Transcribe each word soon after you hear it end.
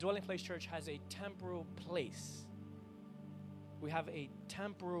Dwelling Place Church has a temporal place. We have a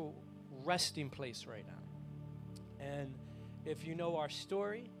temporal resting place right now. And if you know our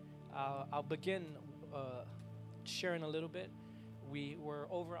story, I'll begin sharing a little bit. We were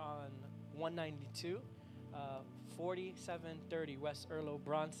over on 192, 4730 West Earlo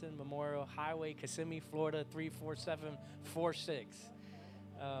Bronson Memorial Highway, Kissimmee, Florida 34746.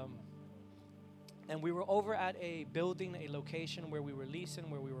 And we were over at a building, a location where we were leasing,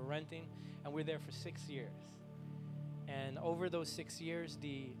 where we were renting, and we were there for 6 years. And over those 6 years,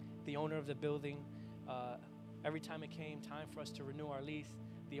 the owner of the building, every time it came time for us to renew our lease,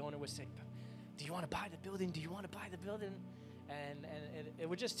 the owner would say, "Do you want to buy the building? Do you want to buy the building?" And it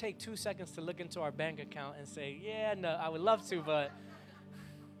would just take 2 seconds to look into our bank account and say, "Yeah, no, I would love to, but."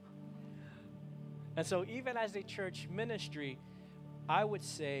 And so even as a church ministry, I would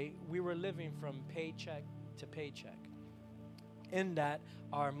say we were living from paycheck to paycheck, in that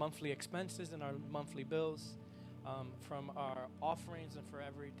our monthly expenses and our monthly bills, from our offerings and for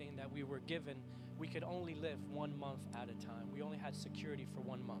everything that we were given, we could only live 1 month at a time. We only had security for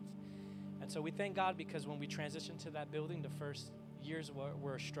 1 month. And so we thank God, because when we transitioned to that building, the first years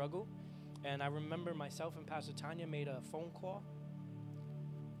were a struggle. And I remember myself and Pastor Tanya made a phone call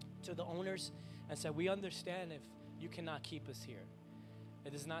to the owners and said, "We understand if you cannot keep us here. It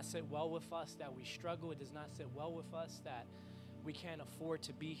does not sit well with us that we struggle. It does not sit well with us that we can't afford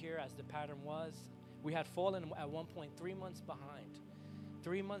to be here," as the pattern was. We had fallen at one point 3 months behind.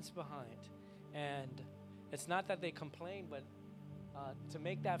 3 months behind. And it's not that they complained, but to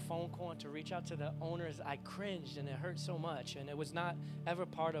make that phone call and to reach out to the owners, I cringed, and it hurt so much. And it was not ever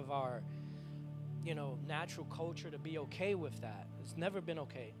part of our, natural culture to be okay with that. It's never been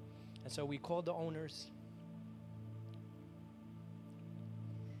okay. And so we called the owners.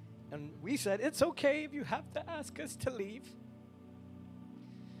 And we said, "It's okay if you have to ask us to leave.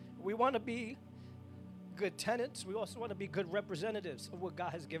 We want to be good tenants. We also want to be good representatives of what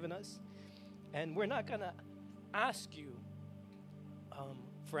God has given us. And we're not going to ask you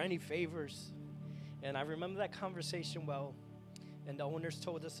for any favors." And I remember that conversation well. And the owners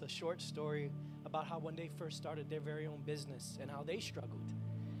told us a short story about how when they first started their very own business and how they struggled.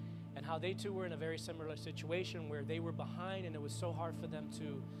 And how they too were in a very similar situation where they were behind, and it was so hard for them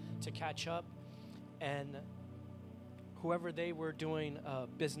to catch up. And whoever they were doing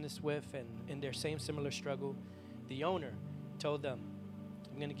business with, and in their same similar struggle, the owner told them,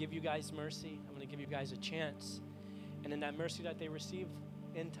 "I'm going to give you guys mercy. I'm going to give you guys a chance." And in that mercy that they received,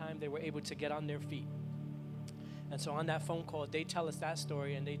 in time, they were able to get on their feet. And so on that phone call, they tell us that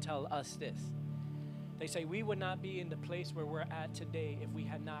story, and they tell us this. They say, "We would not be in the place where we're at today if we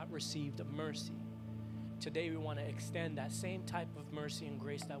had not received mercy. Today we want to extend that same type of mercy and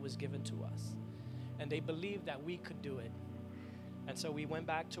grace that was given to us." And they believed that we could do it. And so we went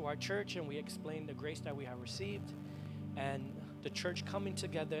back to our church, and we explained the grace that we have received, and the church coming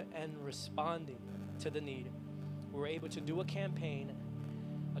together and responding to the need. We were able to do a campaign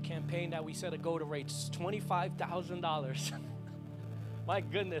that we set a goal to raise $25,000. My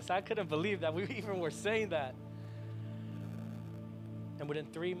goodness, I couldn't believe that we even were saying that. And within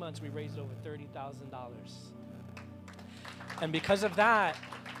 3 months, we raised over $30,000. And because of that,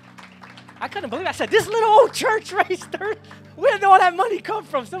 I couldn't believe it. I said, "This little old church raised 30. Where did all that money come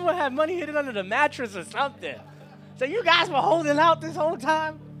from?" Someone had money hidden under the mattress or something. So you guys were holding out this whole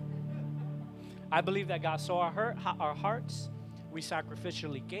time? I believe that God saw our hearts. We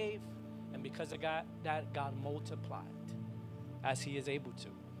sacrificially gave. And because of that, God multiplied as He is able to.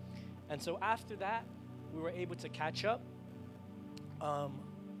 And so after that, we were able to catch up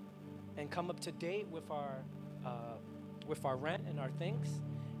and come up to date with our rent and our things.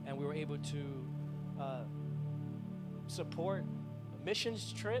 And we were able to support a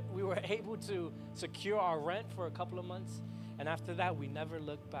missions trip. We were able to secure our rent for a couple of months. And after that, we never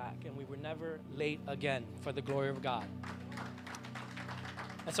looked back, and we were never late again, for the glory of God.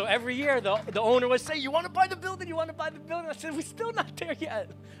 And so every year, the owner would say, "You want to buy the building? You want to buy the building?" I said, "We're still not there yet."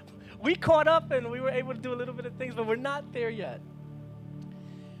 We caught up, and we were able to do a little bit of things, but we're not there yet.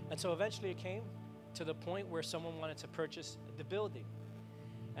 And so eventually it came to the point where someone wanted to purchase the building.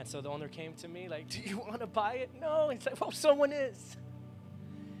 And so the owner came to me like, "Do you want to buy it?" "No." He's like, "Well, someone is."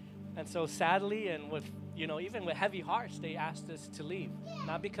 And so sadly, and with, even with heavy hearts, they asked us to leave.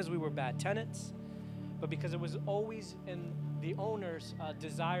 Not because we were bad tenants, but because it was always in the owner's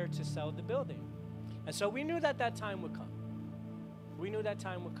desire to sell the building. And so we knew that time would come. We knew that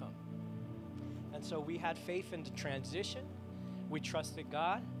time would come. And so we had faith in the transition. We trusted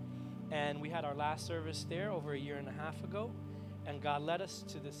God. And we had our last service there over a year and a half ago. And God led us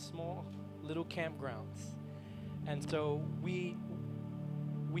to this small little campgrounds. And so we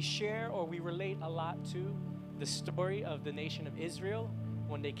we share or we relate a lot to the story of the nation of Israel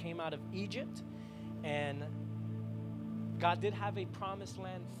when they came out of Egypt. And God did have a promised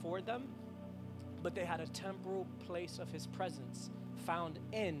land for them, but they had a temporal place of his presence found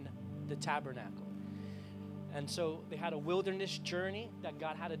in the tabernacle. And so they had a wilderness journey that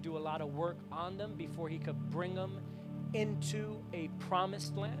God had to do a lot of work on them before he could bring them into a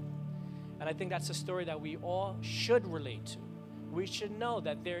promised land. And I think that's a story that we all should relate to. We should know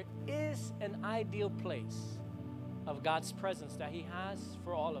that there is an ideal place of God's presence that he has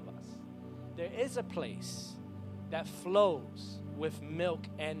for all of us. There is a place that flows with milk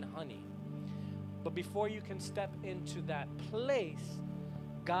and honey. But before you can step into that place,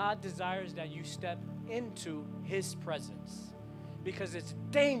 God desires that you step into his presence, because it's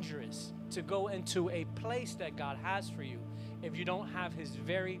dangerous to go into a place that God has for you if you don't have his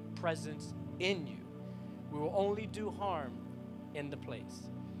very presence in you. We will only do harm in the place.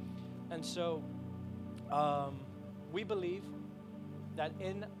 And so we believe that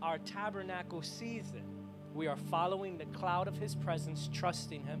in our tabernacle season, we are following the cloud of his presence,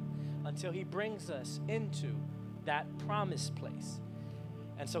 trusting him until he brings us into that promised place.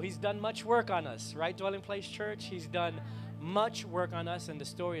 And so he's done much work on us, right, Dwelling Place Church? He's done much work on us, and the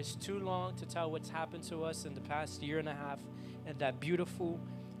story is too long to tell what's happened to us in the past year and a half at that beautiful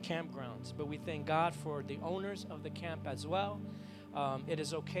campgrounds. But we thank God for the owners of the camp as well. It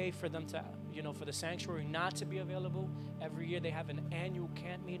is okay for them to, for the sanctuary not to be available. Every year they have an annual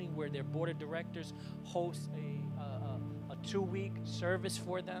camp meeting where their board of directors host a 2-week service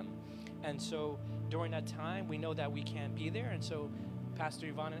for them. And so during that time, we know that we can't be there. And so Pastor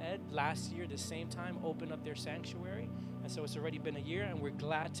Yvonne and Ed, last year, the same time, opened up their sanctuary. And so it's already been a year, and we're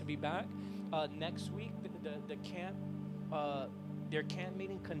glad to be back. Next week, the camp, their camp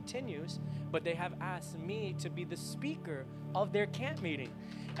meeting continues, but they have asked me to be the speaker of their camp meeting.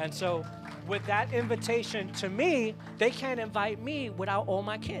 And so with that invitation to me, they can't invite me without all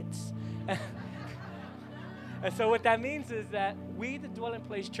my kids. And so what that means is that we, the Dwelling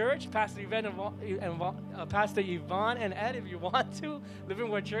Place Church, Pastor Yvonne and Ed, if you want to, Living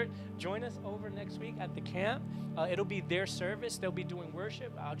Word Church, join us over next week at the camp. It'll be their service. They'll be doing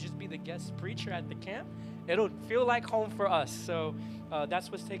worship. I'll just be the guest preacher at the camp. It'll feel like home for us. So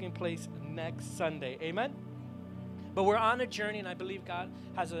that's what's taking place next Sunday. Amen? But we're on a journey, and I believe God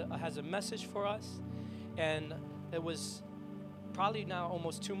has a message for us. And it was probably now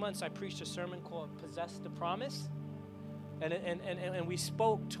almost 2 months, I preached a sermon called Possess the Promise. And we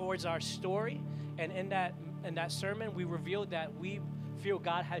spoke towards our story. And in that sermon, we revealed that we feel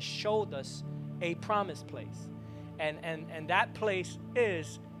God has showed us a promised place. And that place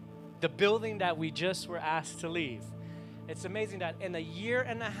is the building that we just were asked to leave. It's amazing that in a year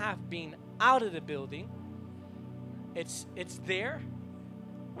and a half being out of the building, it's there.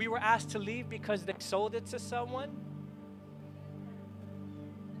 We were asked to leave because they sold it to someone.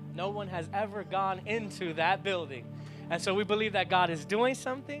 No one has ever gone into that building. And so we believe that God is doing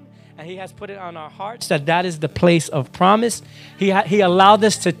something, and he has put it on our hearts that is the place of promise. He allowed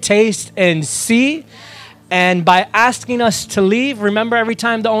us to taste and see. And by asking us to leave, remember every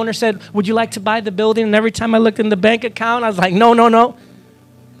time the owner said, would you like to buy the building? And every time I looked in the bank account, I was like, no.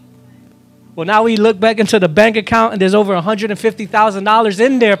 Well, now we look back into the bank account, and there's over $150,000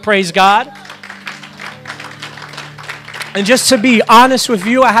 in there, praise God. And just to be honest with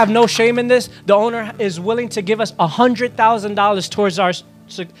you, I have no shame in this. The owner is willing to give us $100,000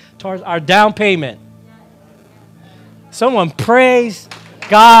 towards our down payment. Someone praise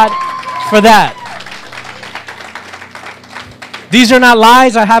God for that. These are not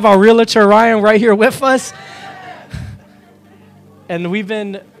lies. I have our realtor Ryan right here with us. And we've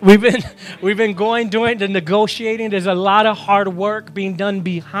been doing the negotiating. There's a lot of hard work being done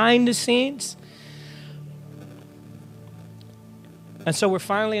behind the scenes. And so we're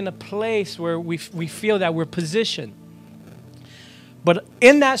finally in a place where we feel that we're positioned. But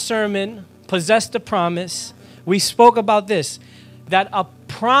in that sermon, Possess the Promise, we spoke about this, that a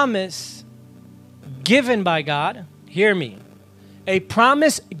promise given by God, hear me, a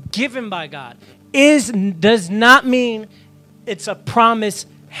promise given by God does not mean it's a promise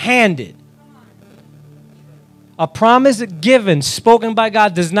handed. A promise given, spoken by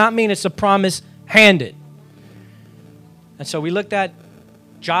God, does not mean it's a promise handed. And so we looked at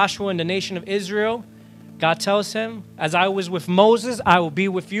Joshua and the nation of Israel. God tells him, as I was with Moses, I will be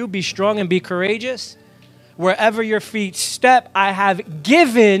with you. Be strong and be courageous. Wherever your feet step, I have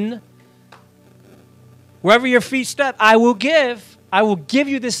given. Wherever your feet step, I will give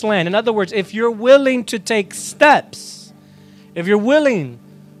you this land. In other words, if you're willing to take steps, if you're willing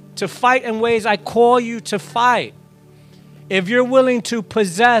to fight in ways I call you to fight, If you're willing to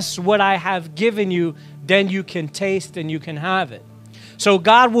possess what I have given you, then you can taste and you can have it. So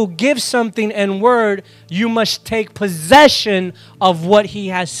God will give something in word. You must take possession of what he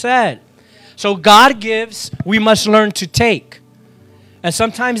has said. So God gives, we must learn to take. And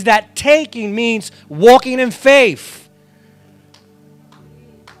sometimes that taking means walking in faith.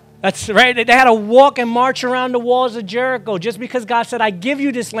 That's right. They had to walk and march around the walls of Jericho. Just because God said, I give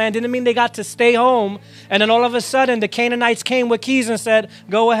you this land, didn't mean they got to stay home. And then all of a sudden, the Canaanites came with keys and said,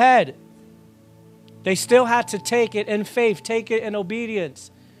 go ahead. They still had to take it in faith, take it in obedience,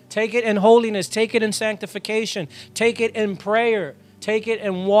 take it in holiness, take it in sanctification, take it in prayer, take it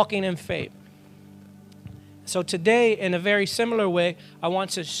in walking in faith. So today, in a very similar way, I want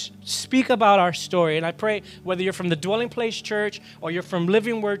to speak about our story. And I pray whether you're from the Dwelling Place Church or you're from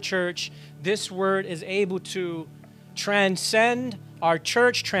Living Word Church, this word is able to transcend our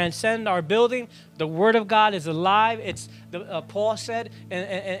church, transcend our building. The Word of God is alive. It's Paul said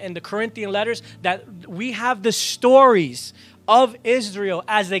in the Corinthian letters that we have the stories of Israel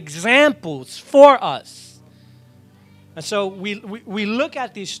as examples for us. And so we look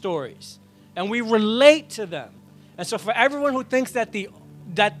at these stories. And we relate to them. And so for everyone who thinks that the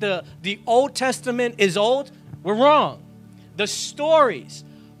Old Testament is old, we're wrong. The stories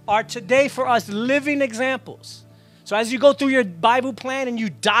are today for us living examples. So as you go through your Bible plan and you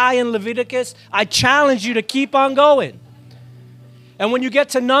die in Leviticus, I challenge you to keep on going. And when you get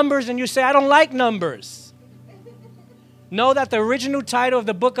to Numbers and you say, I don't like Numbers, know that the original title of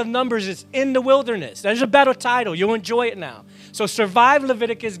the book of Numbers is In the Wilderness. There's a better title. You'll enjoy it now. So survive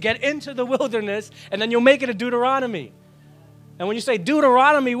Leviticus, get into the wilderness, and then you'll make it a Deuteronomy. And when you say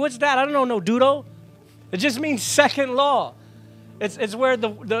Deuteronomy, what's that? I don't know, no Deutero. It just means second law. It's where the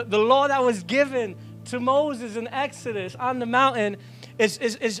law that was given to Moses in Exodus on the mountain is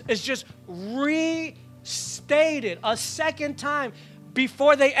just restated a second time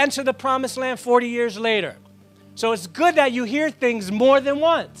before they enter the promised land 40 years later. So it's good that you hear things more than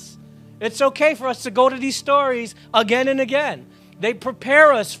once. It's okay for us to go to these stories again and again. They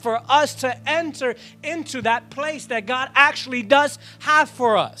prepare us for us to enter into that place that God actually does have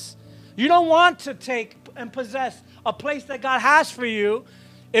for us. You don't want to take and possess a place that God has for you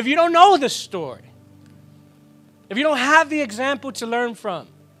if you don't know the story. If you don't have the example to learn from.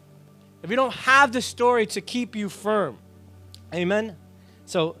 If you don't have the story to keep you firm. Amen?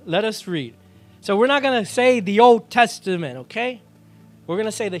 So let us read. So we're not going to say the Old Testament, okay? We're going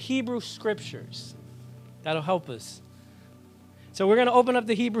to say the Hebrew Scriptures. That'll help us. So we're going to open up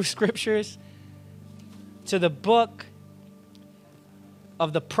the Hebrew Scriptures to the book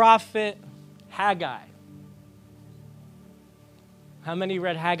of the prophet Haggai. How many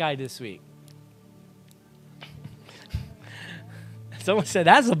read Haggai this week? Someone said,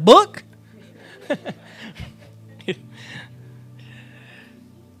 that's a book?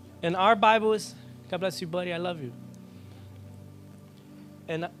 In our Bibles, God bless you, buddy, I love you.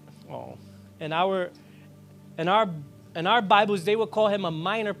 In our Bibles, they would call him a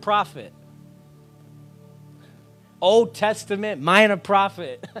minor prophet. Old Testament, minor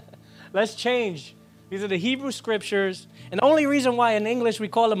prophet. Let's change. These are the Hebrew Scriptures. And the only reason why in English we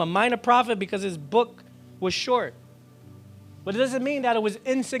call him a minor prophet because his book was short. But it doesn't mean that it was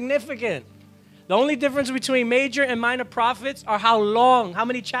insignificant. The only difference between major and minor prophets are how long, how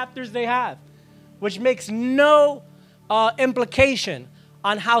many chapters they have, which makes no implication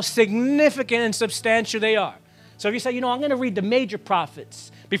on how significant and substantial they are. So if you say, I'm going to read the major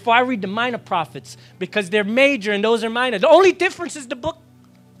prophets before I read the minor prophets because they're major and those are minor. The only difference is the book,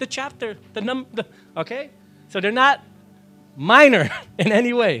 the chapter, the number, okay? So they're not minor in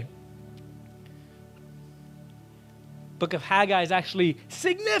any way. Book of Haggai is actually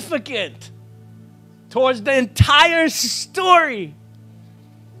significant towards the entire story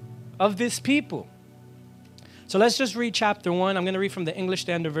of this people. So let's just read chapter 1. I'm going to read from the English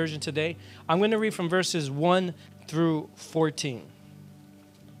Standard Version today. I'm going to read from verses 1 through 14.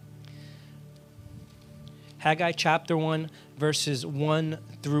 Haggai chapter 1, verses 1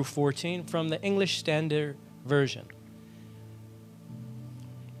 through 14 from the English Standard Version.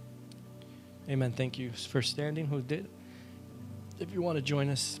 Amen. Thank you for standing. Who did? If you want to join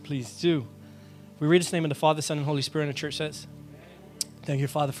us, please do. We read this name of the Father, Son, and Holy Spirit, and the church says, thank you,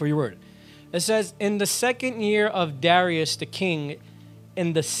 Father, for your word. It says, in the 2nd year of Darius the king,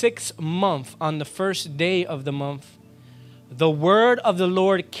 in the 6th month, on the 1st day of the month, the word of the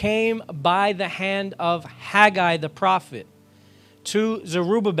Lord came by the hand of Haggai the prophet to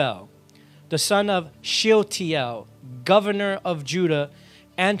Zerubbabel, the son of Shealtiel, governor of Judah,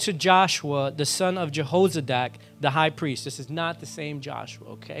 and to Joshua, the son of Jehozadak, the high priest. This is not the same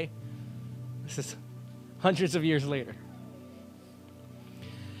Joshua, okay? This is hundreds of years later.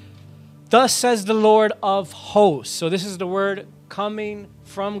 Thus says the Lord of hosts. So this is the word coming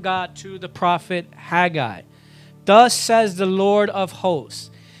from God to the prophet Haggai. Thus says the Lord of hosts.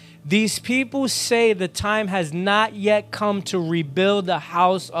 These people say the time has not yet come to rebuild the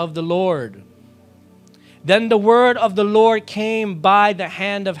house of the Lord. Then the word of the Lord came by the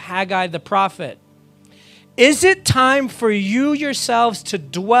hand of Haggai the prophet. Is it time for you yourselves to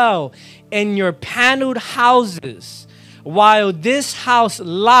dwell in your paneled houses while this house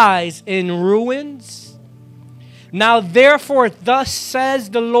lies in ruins? Now therefore, thus says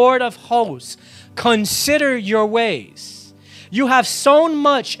the Lord of hosts, consider your ways. You have sown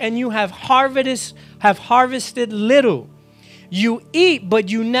much and you have harvested little. You eat, but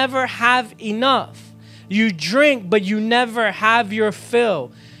you never have enough. You drink, but you never have your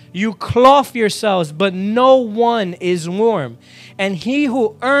fill. You clothe yourselves, but no one is warm. And he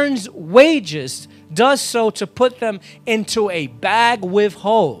who earns wages does so to put them into a bag with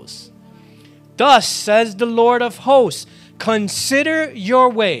holes. Thus says the Lord of hosts, consider your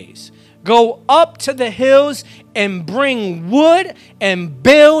ways. Go up to the hills and bring wood and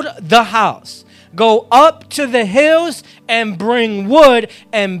build the house. Go up to the hills and bring wood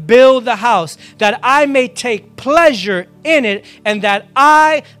and build the house, that I may take pleasure in it and that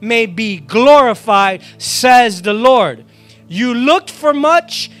I may be glorified, says the Lord. You looked for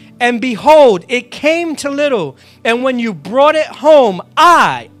much, and behold, it came to little. And when you brought it home,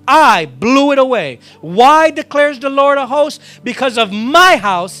 I blew it away. Why, declares the Lord of hosts? Because of my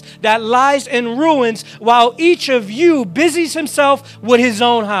house that lies in ruins, while each of you busies himself with his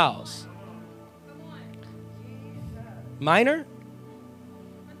own house. Minor?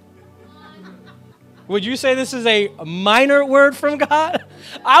 Would you say this is a minor word from God?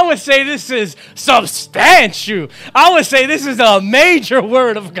 I would say this is substantial. I would say this is a major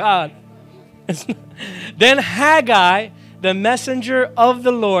word of God. Then Haggai, the messenger of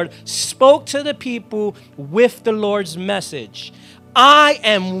the Lord, spoke to the people with the Lord's message. I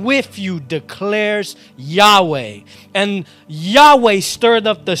am with you, declares Yahweh. And Yahweh stirred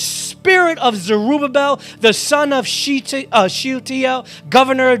up the spirit of Zerubbabel, the son of Shealtiel,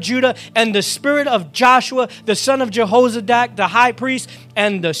 governor of Judah, and the spirit of Joshua, the son of Jehozadak, the high priest,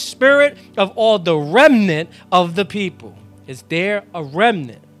 and the spirit of all the remnant of the people. Is there a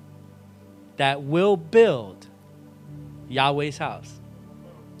remnant that will build Yahweh's house?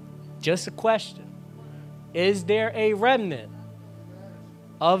 Just a question. Is there a remnant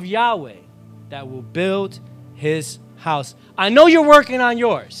of Yahweh that will build his house? I know you're working on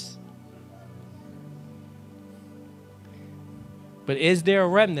yours. But is there a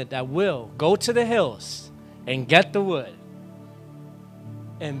remnant that will go to the hills and get the wood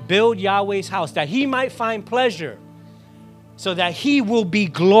and build Yahweh's house, that he might find pleasure, so that he will be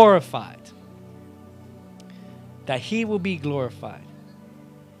glorified? That he will be glorified.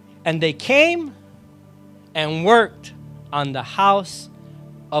 And they came and worked on the house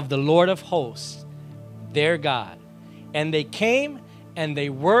of the Lord of hosts, their God. And they came and they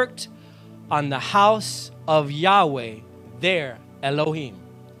worked on the house of Yahweh, their Elohim.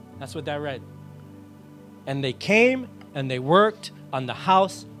 That's what that read. And they came and they worked on the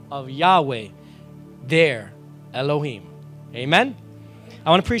house of Yahweh, their Elohim. Amen?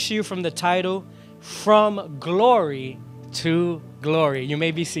 I want to preach to you from the title, From Glory to Glory. You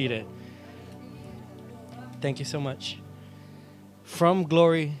may be seated. Thank you so much. From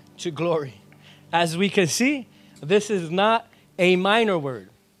glory to glory. As we can see, this is not a minor word.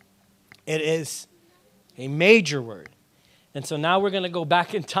 It is a major word. And so now we're going to go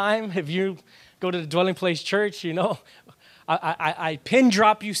back in time. If you go to the Dwelling Place Church, you know, I pin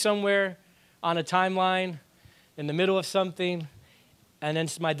drop you somewhere on a timeline in the middle of something. And then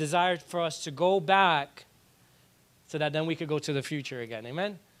it's my desire for us to go back so that then we could go to the future again.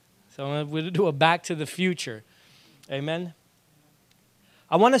 Amen? So we'll do a back to the future. Amen?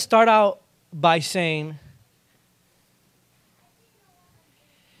 I want to start out by saying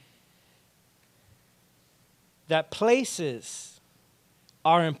that places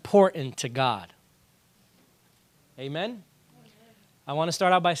are important to God. Amen? I want to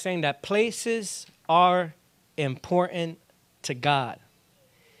start out by saying that places are important to God.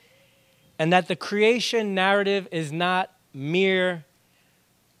 And that the creation narrative is not mere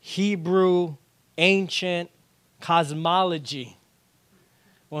Hebrew, ancient cosmology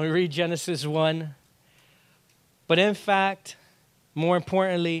when we read Genesis 1. But in fact, more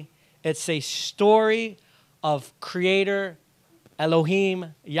importantly, it's a story of Creator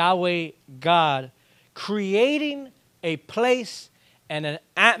Elohim, Yahweh, God, creating a place and an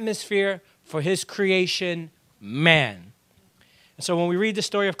atmosphere for his creation, man. And so when we read the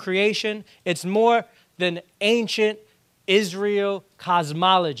story of creation, it's more than ancient Israel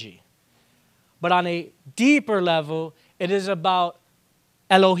cosmology. But on a deeper level, it is about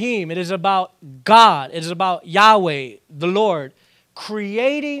Elohim. It is about God. It is about Yahweh, the Lord,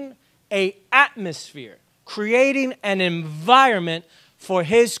 creating an atmosphere, creating an environment for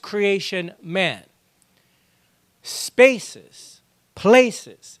his creation, man. Spaces,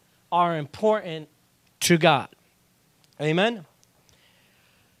 places are important to God. Amen?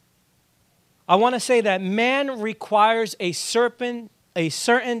 I want to say that man requires a certain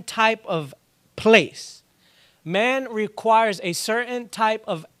type of place. Man requires a certain type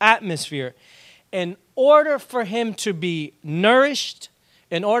of atmosphere in order for him to be nourished,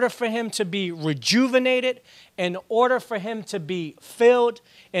 in order for him to be rejuvenated, in order for him to be filled,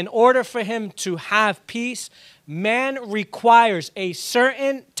 in order for him to have peace. Man requires a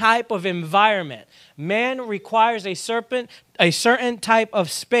certain type of environment. Man requires a certain type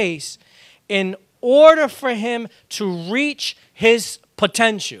of space in order for him to reach his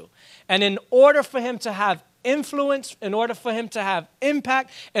potential. And in order for him to have influence, in order for him to have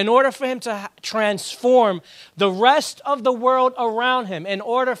impact, in order for him to transform the rest of the world around him, in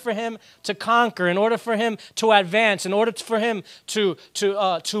order for him to conquer, in order for him to advance, in order for him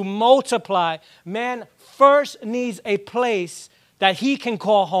to multiply, man first needs a place that he can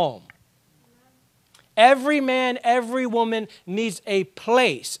call home. Every man, every woman needs a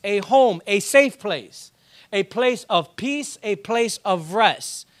place, a home, a safe place, a place of peace, a place of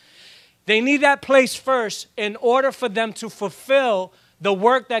rest. They need that place first in order for them to fulfill the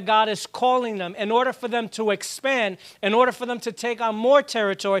work that God is calling them, in order for them to expand, in order for them to take on more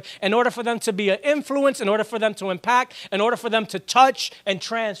territory, in order for them to be an influence, in order for them to impact, in order for them to touch and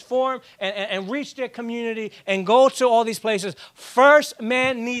transform and reach their community and go to all these places. First,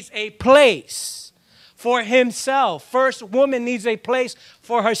 man needs a place for himself. First, woman needs a place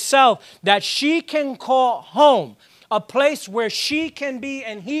for herself that she can call home. A place where she can be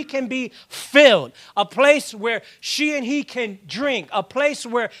and he can be filled. A place where she and he can drink. A place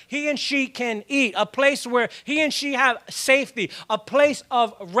where he and she can eat. A place where he and she have safety. A place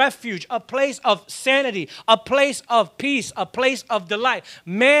of refuge. A place of sanity. A place of peace. A place of delight.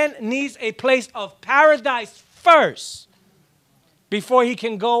 Man needs a place of paradise first before he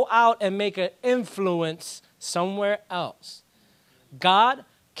can go out and make an influence somewhere else. God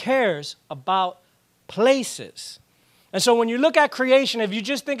cares about places. And so when you look at creation, if you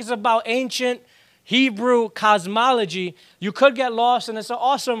just think it's about ancient Hebrew cosmology, you could get lost, and it's an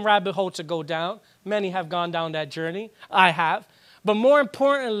awesome rabbit hole to go down. Many have gone down that journey. I have. But more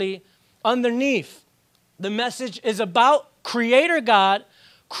importantly, underneath, the message is about Creator God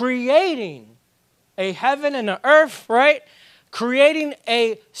creating a heaven and an earth, right? Creating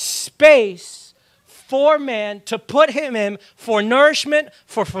a space for man to put him in for nourishment,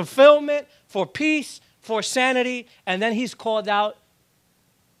 for fulfillment, for peace, for sanity, and then he's called out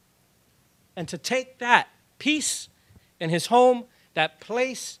and to take that peace in his home, that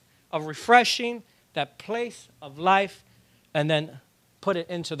place of refreshing, that place of life, and then put it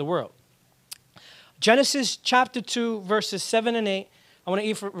into the world. Genesis chapter 2, verses 7 and 8. I want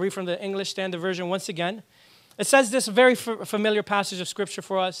to read from the English Standard Version once again. It says this very familiar passage of scripture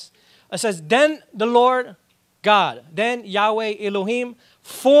for us. It says, then the Lord God, then Yahweh Elohim,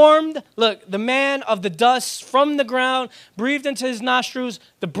 formed, look, the man of the dust from the ground, breathed into his nostrils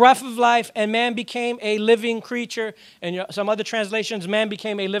the breath of life, and man became a living creature. In some other translations, man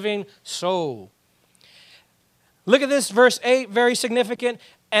became a living soul. Look at this, verse 8, very significant.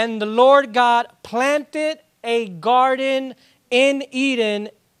 And the Lord God planted a garden in Eden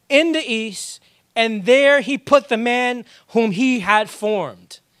in the east, and there he put the man whom he had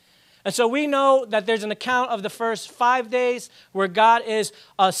formed. And so we know that there's an account of the first 5 days where God is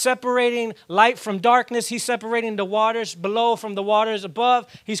separating light from darkness. He's separating the waters below from the waters above.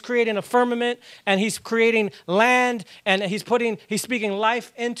 He's creating a firmament, and he's creating land, and he's speaking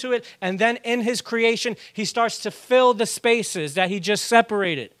life into it. And then in his creation, he starts to fill the spaces that he just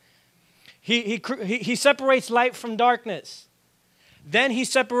separated. He separates light from darkness. Then he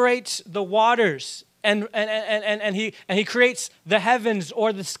separates the waters. And he creates the heavens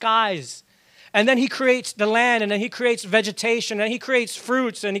or the skies. And then he creates the land, and then he creates vegetation, and he creates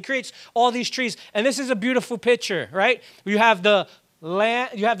fruits, and he creates all these trees. And this is a beautiful picture, right? You have the land,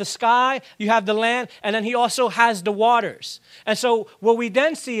 you have the sky, you have the land, and then he also has the waters. And so what we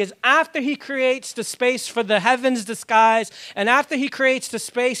then see is after he creates the space for the heavens, the skies, and after he creates the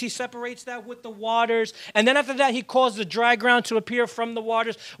space, he separates that with the waters. And then after that, he calls the dry ground to appear from the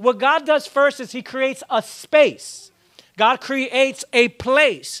waters. What God does first is he creates a space. God creates a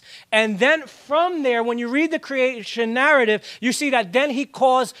place. And then from there, when you read the creation narrative, you see that then he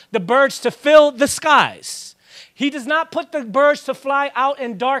caused the birds to fill the skies. He does not put the birds to fly out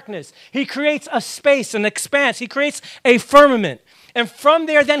in darkness. He creates a space, an expanse. He creates a firmament. And from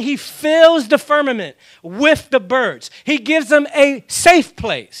there, then he fills the firmament with the birds. He gives them a safe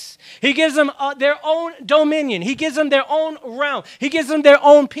place. He gives them their own dominion. He gives them their own realm. He gives them their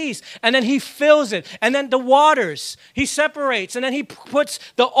own peace. And then he fills it. And then the waters, he separates. And then he puts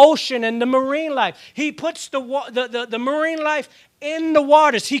the ocean and the marine life. He puts the marine life in the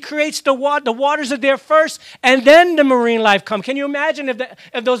waters. He creates the waters are there first, and then the marine life come. Can you imagine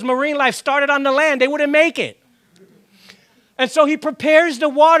if those marine life started on the land? They wouldn't make it. And so he prepares the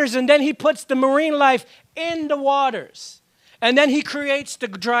waters, and then he puts the marine life in the waters. And then he creates the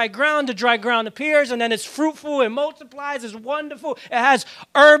dry ground. The dry ground appears, and then it's fruitful, it multiplies, it's wonderful. It has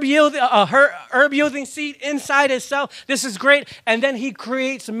herb yielding seed inside itself. This is great. And then he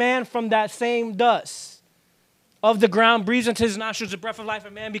creates man from that same dust of the ground, breathes into his nostrils the breath of life,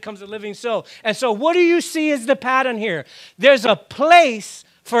 and man becomes a living soul. And so what do you see is the pattern here? There's a place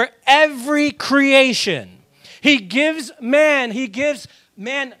for every creation. He gives man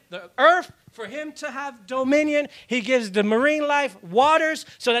the earth for him to have dominion. He gives the marine life waters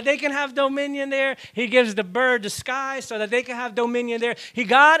so that they can have dominion there. He gives the bird the sky so that they can have dominion there.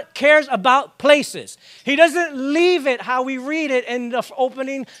 God cares about places. He doesn't leave it how we read it in the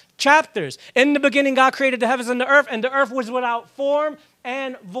opening chapters. In the beginning, God created the heavens and the earth was without form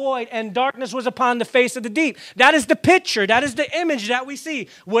and void, and darkness was upon the face of the deep. That is the picture. That is the image that we see.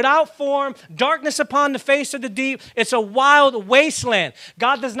 Without form, darkness upon the face of the deep. It's a wild wasteland.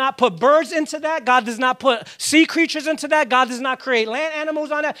 God does not put birds into that. God does not put sea creatures into that. God does not create land animals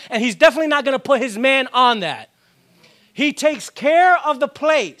on that. And he's definitely not going to put his man on that. He takes care of the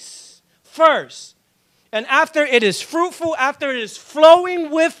place first. And after it is fruitful, after it is flowing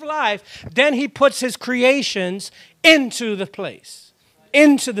with life, then he puts his creations into the place.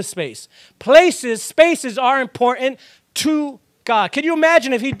 Into the space. Spaces are important to God. Can you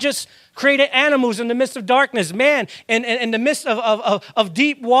imagine if he just created animals in the midst of darkness, man, in the midst of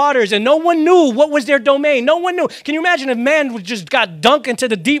deep waters, and no one knew what was their domain? No one knew. Can you imagine if man just got dunked into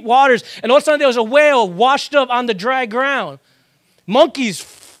the deep waters, and all of a sudden there was a whale washed up on the dry ground? Monkeys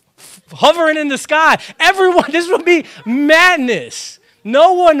hovering in the sky. Everyone, this would be madness.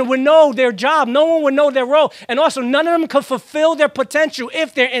 No one would know their job. No one would know their role. And also, none of them could fulfill their potential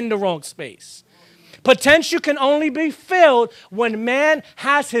if they're in the wrong space. Potential can only be filled when man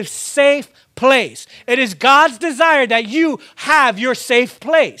has his safe place. It is God's desire that you have your safe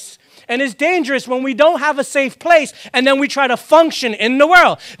place. And it's dangerous when we don't have a safe place and then we try to function in the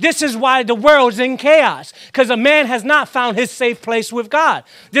world. This is why the world's in chaos, because a man has not found his safe place with God.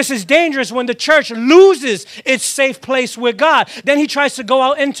 This is dangerous when the church loses its safe place with God. Then he tries to go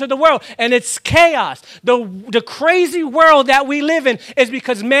out into the world and it's chaos. The crazy world that we live in is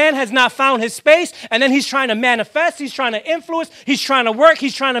because man has not found his space, and then he's trying to manifest, he's trying to influence, he's trying to work,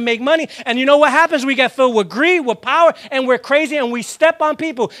 he's trying to make money. And you know what happens? We get filled with greed, with power, and we're crazy and we step on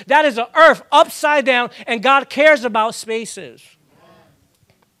people. That is the earth upside down, and God cares about spaces.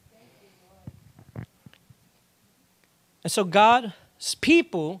 And so God's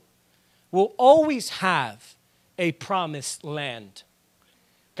people will always have a promised land.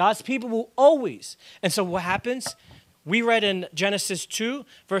 God's people will always. And so what happens? We read in Genesis 2,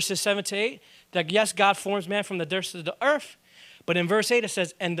 verses 7 to 8, that yes, God forms man from the dust of the earth. But in verse 8 it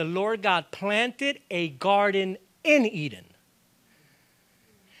says, and the Lord God planted a garden in Eden.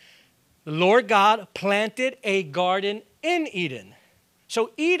 The Lord God planted a garden in Eden. So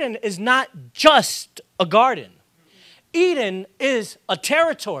Eden is not just a garden. Eden is a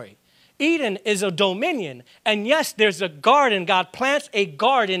territory. Eden is a dominion. And yes, there's a garden. God plants a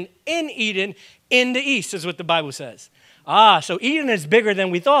garden in Eden in the east, is what the Bible says. So Eden is bigger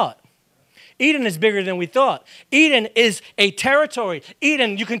than we thought. Eden is bigger than we thought. Eden is a territory.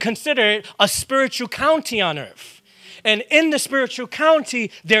 Eden, you can consider it a spiritual county on earth. And in the spiritual county,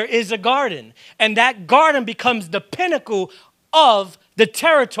 there is a garden. And that garden becomes the pinnacle of the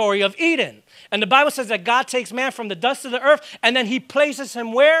territory of Eden. And the Bible says that God takes man from the dust of the earth, and then he places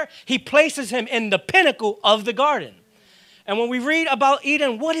him where? He places him in the pinnacle of the garden. And when we read about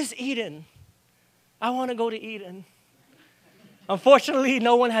Eden, what is Eden? I want to go to Eden. Unfortunately,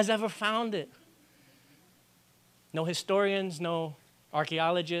 no one has ever found it. No historians, no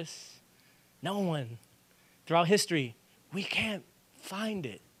archaeologists, no one. Throughout history, we can't find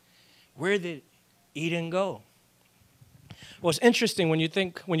it. Where did Eden go? Well, it's interesting when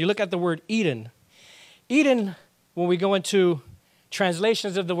you look at the word Eden. Eden, when we go into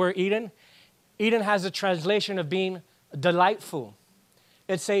translations of the word Eden, Eden has a translation of being delightful.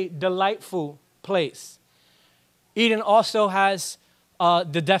 It's a delightful place. Eden also has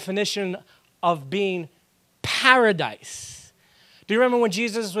the definition of being paradise. Do you remember when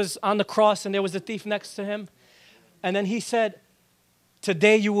Jesus was on the cross and there was a thief next to him? And then he said,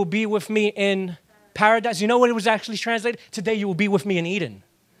 today you will be with me in paradise. You know what it was actually translated? Today you will be with me in Eden.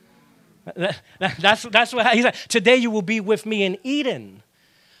 That's what he said. Today you will be with me in Eden.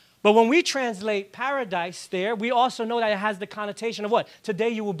 But when we translate paradise there, we also know that it has the connotation of what? Today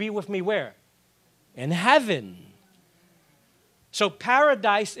you will be with me where? In heaven. So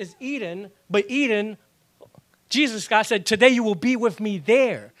paradise is Eden, but Eden, Jesus, God said, today you will be with me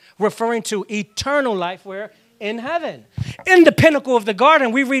there, referring to eternal life where? In heaven. In the pinnacle of the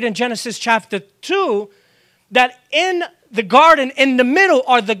garden, we read in Genesis chapter 2 that in the garden, in the middle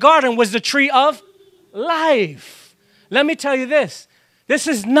of the garden was the tree of life. Let me tell you this. This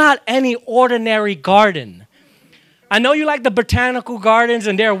is not any ordinary garden. I know you like the botanical gardens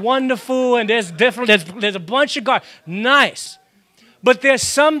and they're wonderful and there's a bunch of gardens. Nice. But there's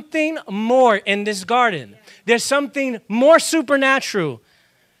something more in this garden. There's something more supernatural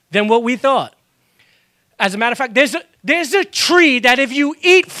than what we thought. As a matter of fact, there's a tree that if you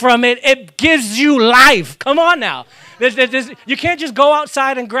eat from it, it gives you life. Come on now. You can't just go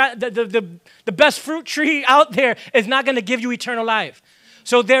outside and grab the best fruit tree out there is not going to give you eternal life.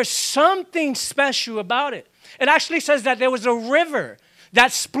 So there's something special about it. It actually says that there was a river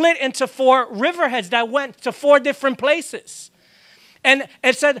that split into 4 riverheads that went to 4 different places. And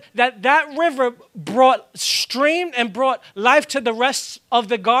it said that that river streamed and brought life to the rest of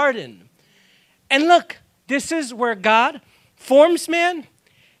the garden. And look, this is where God forms man.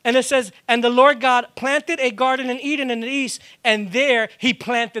 And it says, and the Lord God planted a garden in Eden in the east, and there he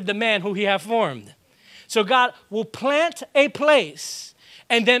planted the man who he had formed. So God will plant a place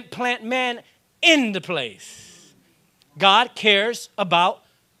and then plant man in the place. God cares about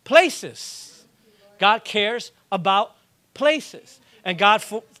places. God cares about places. And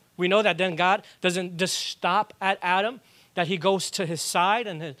we know that then God doesn't just stop at Adam, that he goes to his side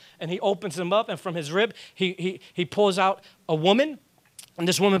and he opens him up, and from his rib, he pulls out a woman, and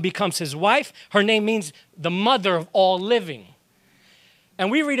this woman becomes his wife. Her name means the mother of all living. And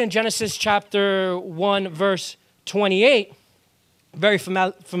we read in Genesis chapter 1, verse 28, very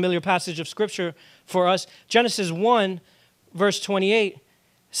familiar passage of scripture for us. Genesis 1, verse 28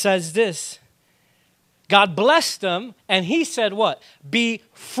 says this. God blessed them, and he said what? Be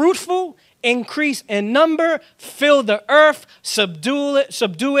fruitful, increase in number, fill the earth, subdue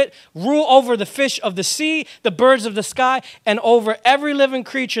it, rule over the fish of the sea, the birds of the sky, and over every living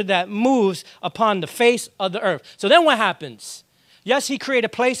creature that moves upon the face of the earth. So then what happens? Yes, he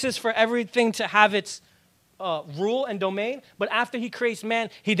created places for everything to have its rule and domain, but after he creates man,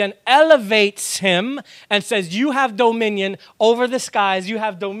 he then elevates him and says, you have dominion over the skies, you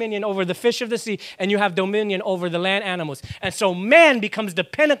have dominion over the fish of the sea, and you have dominion over the land animals. And so man becomes the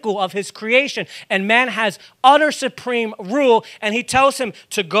pinnacle of his creation, and man has utter supreme rule, and he tells him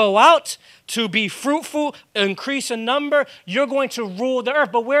to go out, to be fruitful, increase in number, you're going to rule the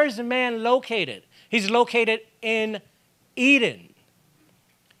earth. But where is the man located? He's located in Eden.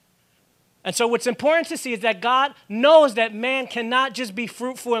 And so what's important to see is that God knows that man cannot just be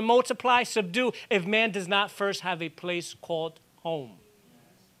fruitful and multiply, subdue, if man does not first have a place called home.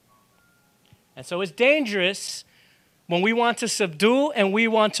 And so it's dangerous when we want to subdue and we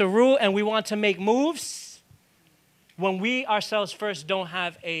want to rule and we want to make moves when we ourselves first don't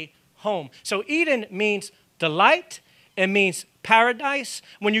have a home. So Eden means delight. It means paradise.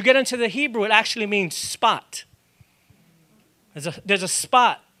 When you get into the Hebrew, it actually means spot. There's a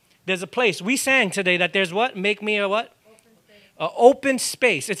spot. There's a place. We sang today that there's what? Make me a what? An open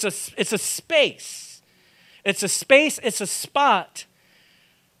space. It's a space. It's a space. It's a spot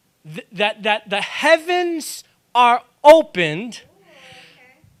that the heavens are opened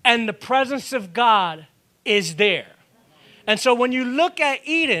and the presence of God is there. And so when you look at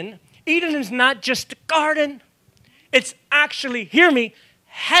Eden, Eden is not just a garden. It's actually, hear me,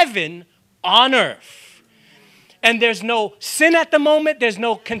 heaven on earth. And there's no sin at the moment. There's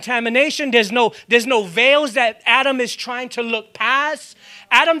no contamination. There's no veils that Adam is trying to look past.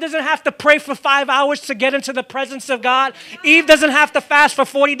 Adam doesn't have to pray for 5 hours to get into the presence of God. Eve doesn't have to fast for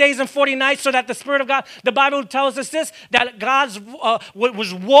 40 days and 40 nights so that the Spirit of God, the Bible tells us this, that God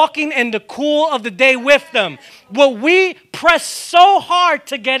was walking in the cool of the day with them. What we press so hard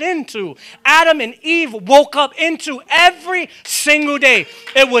to get into, Adam and Eve woke up into every single day.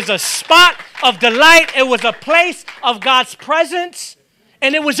 It was a spot of delight. It was a place of God's presence,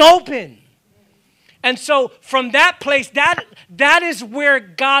 and it was open. And so from that place, that is where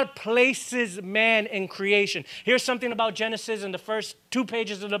God places man in creation. Here's something about Genesis in the first 2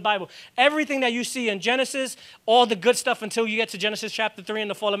 pages of the Bible. Everything that you see in Genesis, all the good stuff until you get to Genesis chapter 3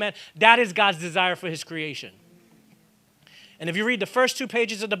 and the fall of man, that is God's desire for his creation. And if you read the first 2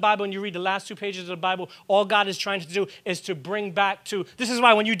 pages of the Bible and you read the last 2 pages of the Bible, all God is trying to do is to bring back to, this is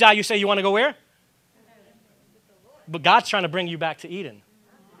why when you die, you say you want to go where? But God's trying to bring you back to Eden.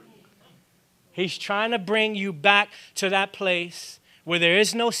 He's trying to bring you back to that place where there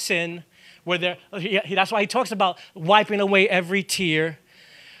is no sin, that's why he talks about wiping away every tear.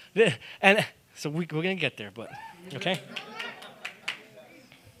 And so we're going to get there, but, okay?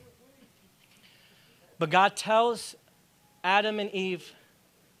 But God tells Adam and Eve,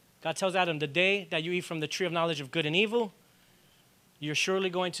 God tells Adam, the day that you eat from the tree of knowledge of good and evil, you're surely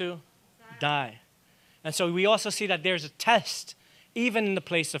going to die. And so we also see that there's a test even in the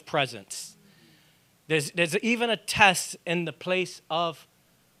place of presence. There's even a test in the place of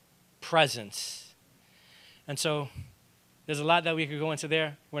presence. And so there's a lot that we could go into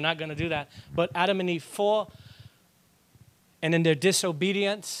there. We're not going to do that. But Adam and Eve fall, and in their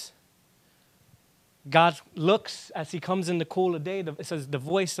disobedience, God looks as he comes in the cool of day. It says the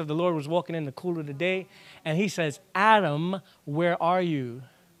voice of the Lord was walking in the cool of the day. And he says, Adam, where are you?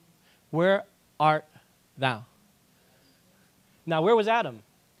 Where art thou? Now, where was Adam?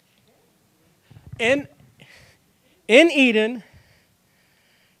 In Eden,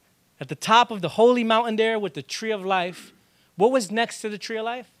 at the top of the holy mountain there with the tree of life. What was next to the tree of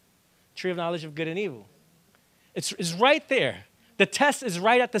life? Tree of knowledge of good and evil. It's right there. The test is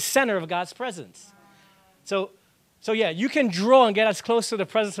right at the center of God's presence. So yeah, you can draw and get as close to the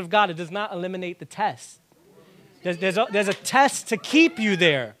presence of God. It does not eliminate the test. There's a test to keep you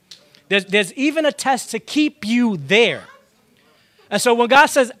there. There's even a test to keep you there. And so when God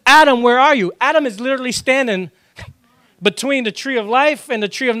says, Adam, where are you? Adam is literally standing between the tree of life and the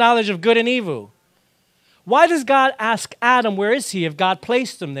tree of knowledge of good and evil. Why does God ask Adam, where is he, if God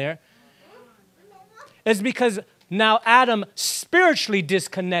placed him there? It's because now Adam spiritually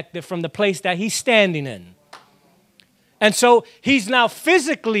disconnected from the place that he's standing in. And so he's now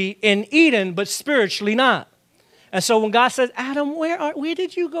physically in Eden, but spiritually not. And so when God says, Adam, where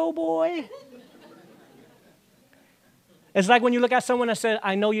did you go, boy? It's like when you look at someone that said,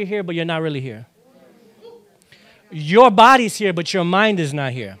 I know you're here, but you're not really here. Your body's here, but your mind is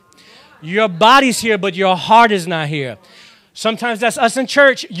not here. Your body's here, but your heart is not here. Sometimes that's us in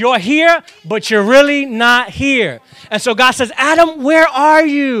church. You're here, but you're really not here. And so God says, Adam, where are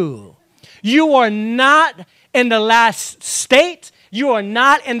you? You are not in the last state. You are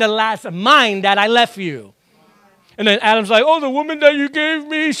not in the last mind that I left you. And then Adam's like, oh, the woman that you gave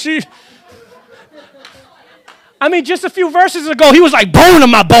me, just a few verses ago, he was like, bone of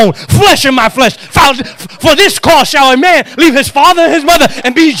my bone, flesh of my flesh. For this cause shall a man leave his father and his mother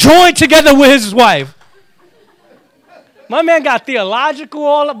and be joined together with his wife. My man got theological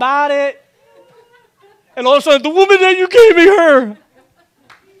all about it. And all of a sudden, the woman that you gave me, her.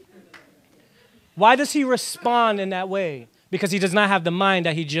 Why does he respond in that way? Because he does not have the mind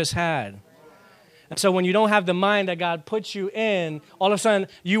that he just had. And so when you don't have the mind that God puts you in, all of a sudden,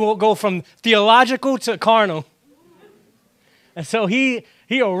 you will go from theological to carnal. And so he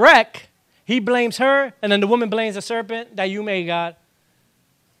a wreck. He blames her, and then the woman blames the serpent that you made, God.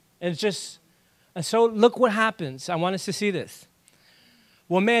 And so look what happens. I want us to see this.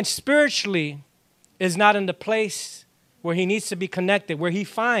 When man spiritually is not in the place where he needs to be connected, where he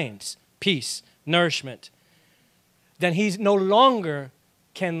finds peace, nourishment, then he no longer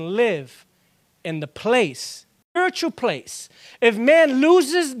can live in the place, spiritual place. If man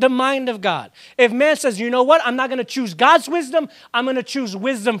loses the mind of God, if man says, you know what, I'm not going to choose God's wisdom, I'm going to choose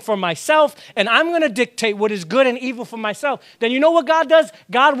wisdom for myself, and I'm going to dictate what is good and evil for myself, then you know what God does?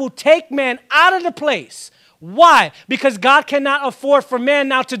 God will take man out of the place. Why? Because God cannot afford for man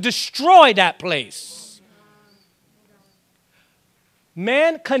now to destroy that place.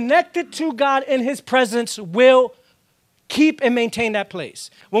 Man connected to God in his presence will keep and maintain that place.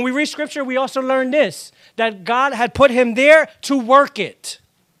 When we read scripture, we also learn this, that God had put him there to work it.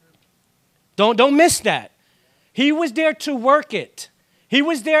 Don't miss that. He was there to work it. He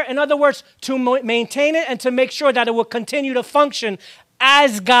was there, in other words, to maintain it and to make sure that it will continue to function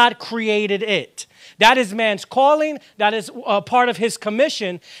as God created it. That is man's calling. That is part of his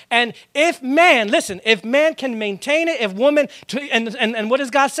commission. And if man can maintain it, if woman, and what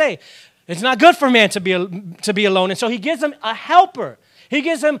does God say? It's not good for man to be alone. And so he gives him a helper. He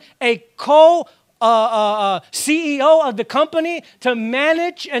gives him a CEO of the company to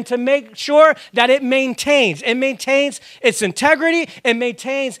manage and to make sure that it maintains. It maintains its integrity. It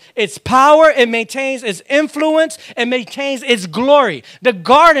maintains its power. It maintains its influence. It maintains its glory. The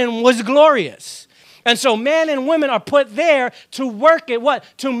garden was glorious. And so man and women are put there to work it, what?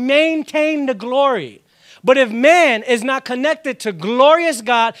 To maintain the glory. But if man is not connected to glorious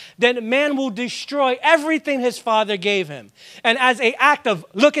God, then man will destroy everything his Father gave him. And as an act of,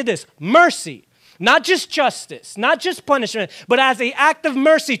 look at this, mercy, not just justice, not just punishment, but as an act of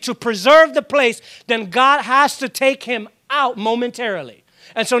mercy to preserve the place, then God has to take him out momentarily.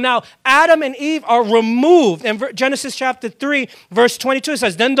 And so now Adam and Eve are removed. In Genesis chapter 3, verse 22, it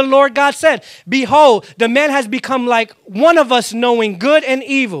says, Then the Lord God said, Behold, the man has become like one of us, knowing good and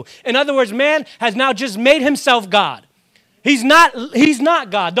evil. In other words, man has now just made himself God. He's not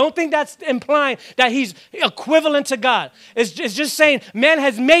God. Don't think that's implying that he's equivalent to God. It's just saying man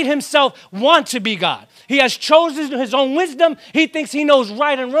has made himself want to be God. He has chosen his own wisdom. He thinks he knows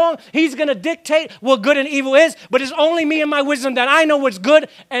right and wrong. He's going to dictate what good and evil is, but it's only me and my wisdom that I know what's good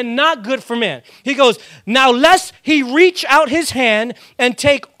and not good for man. He goes, Now lest he reach out his hand and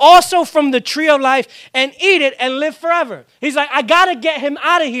take also from the tree of life and eat it and live forever. He's like, I got to get him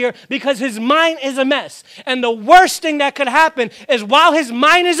out of here because his mind is a mess. And the worst thing that could happen is while his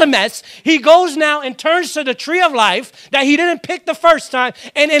mind is a mess, he goes now and turns to the tree of life that he didn't pick the first time,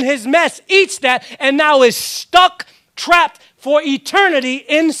 and in his mess eats that, and now is stuck, trapped for eternity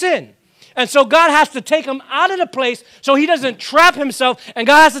in sin. And so God has to take him out of the place so he doesn't trap himself, and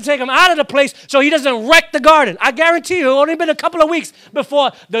God has to take him out of the place so he doesn't wreck the garden. I guarantee you, it would only been a couple of weeks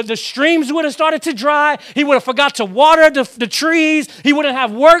before the streams would have started to dry. He would have forgot to water the trees. He wouldn't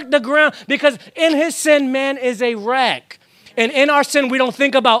have worked the ground, because in his sin, man is a wreck. And in our sin, we don't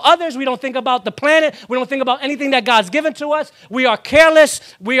think about others. We don't think about the planet. We don't think about anything that God's given to us. We are careless.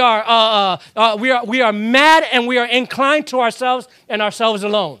 We are mad, and we are inclined to ourselves and ourselves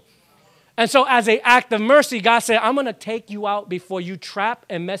alone. And so as an act of mercy, God said, I'm going to take you out before you trap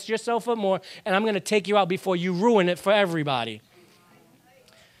and mess yourself up more, and I'm going to take you out before you ruin it for everybody.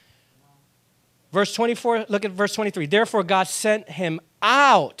 Verse 24, look at verse 23. Therefore God sent him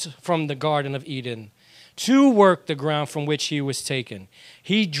out from the Garden of Eden to work the ground from which he was taken.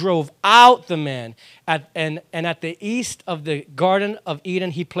 He drove out the man, and at the east of the Garden of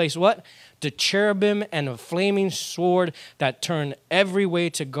Eden, he placed what? The cherubim and a flaming sword that turned every way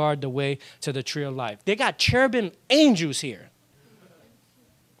to guard the way to the tree of life. They got cherubim angels here.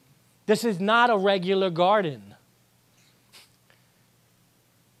 This is not a regular garden.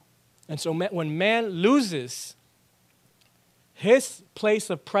 And so when man loses his place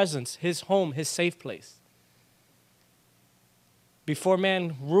of presence, his home, his safe place, before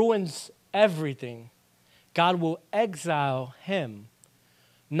man ruins everything, God will exile him,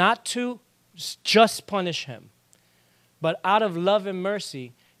 not to just punish him, but out of love and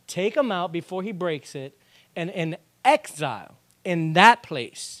mercy, take him out before he breaks it, and in exile, in that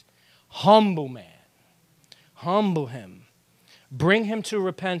place, humble man, humble him, bring him to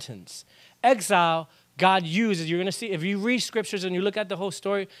repentance. Exile, God uses, you're going to see, if you read scriptures and you look at the whole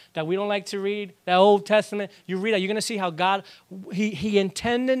story that we don't like to read, that Old Testament, you read that, you're going to see how God, he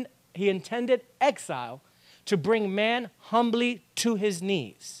intended exile to bring man humbly to his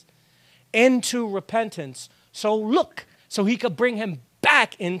knees, into repentance. So he could bring him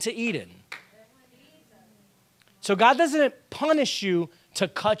back into Eden. So God doesn't punish you to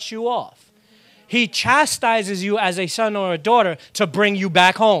cut you off. He chastises you as a son or a daughter to bring you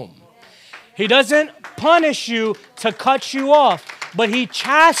back home. He doesn't punish you to cut you off, but he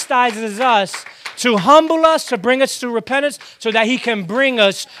chastises us to humble us, to bring us to repentance, so that he can bring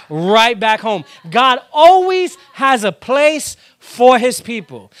us right back home. God always has a place for his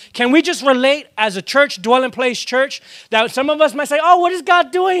people. Can we just relate as a church, dwelling place church, that some of us might say, oh, what is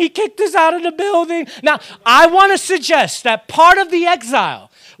God doing? He kicked us out of the building. Now, I want to suggest that part of the exile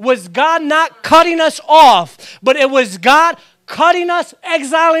was God not cutting us off, but it was God cutting us,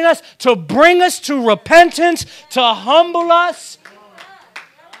 exiling us to bring us to repentance, to humble us,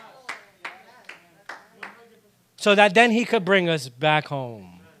 so that then he could bring us back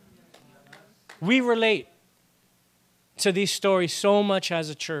home. We relate to these stories so much as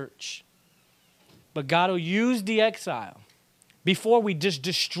a church, but God will use the exile before we just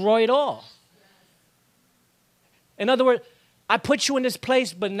destroy it all. In other words, I put you in this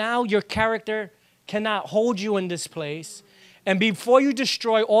place, but now your character cannot hold you in this place. And before you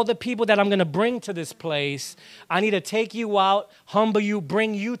destroy all the people that I'm going to bring to this place, I need to take you out, humble you,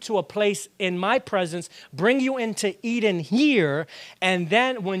 bring you to a place in my presence, bring you into Eden here, and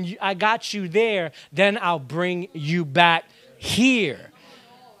then when I got you there, then I'll bring you back here.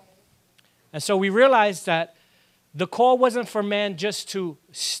 And so we realized that the call wasn't for man just to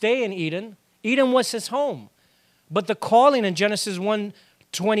stay in Eden. Eden was his home. But the calling in Genesis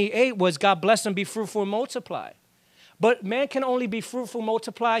 1:28 was God bless them, be fruitful and multiply. But man can only be fruitful,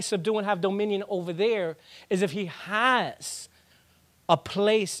 multiply, subdue, and have dominion over there is if he has a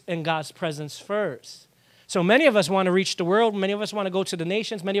place in God's presence first. So many of us want to reach the world. Many of us want to go to the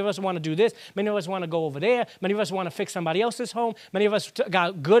nations. Many of us want to do this. Many of us want to go over there. Many of us want to fix somebody else's home. Many of us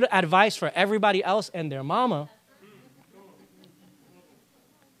got good advice for everybody else and their mama.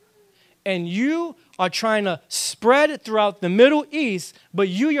 And you are trying to spread it throughout the Middle East, but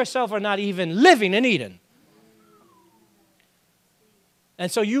you yourself are not even living in Eden.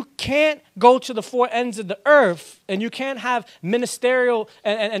 And so you can't go to the four ends of the earth, and you can't have ministerial,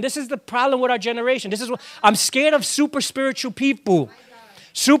 and this is the problem with our generation. This is what I'm scared of: super spiritual people.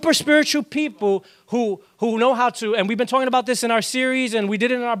 Super spiritual people who know how to, and we've been talking about this in our series, and we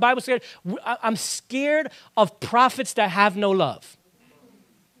did it in our Bible series. I'm scared of prophets that have no love.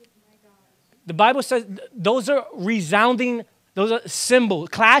 The Bible says those are resounding, those are symbols,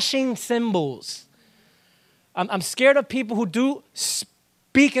 clashing symbols. I'm scared of people who do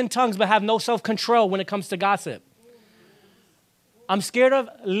speak in tongues but have no self-control when it comes to gossip. I'm scared of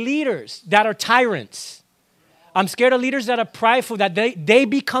leaders that are tyrants. I'm scared of leaders that are prideful, that they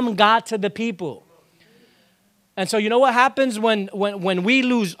become God to the people. And so you know what happens when we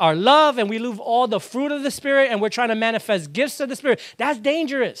lose our love and we lose all the fruit of the Spirit and we're trying to manifest gifts of the Spirit? That's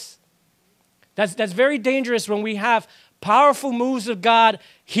dangerous. That's very dangerous when we have powerful moves of God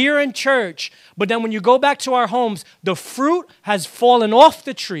here in church, but then when you go back to our homes, the fruit has fallen off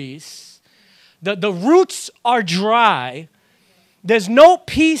the trees, the roots are dry, there's no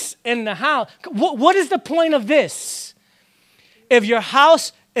peace in the house. What is the point of this? If your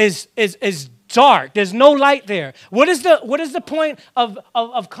house is dark, there's no light there. What is the point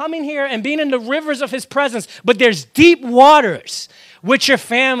of coming here and being in the rivers of His presence, but there's deep waters with your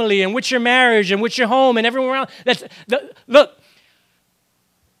family and with your marriage and with your home and everyone around? Look,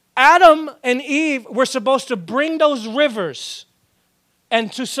 Adam and Eve were supposed to bring those rivers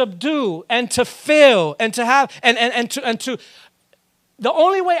and to subdue and to fill and to have and to. The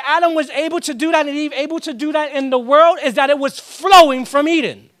only way Adam was able to do that and Eve able to do that in the world is that it was flowing from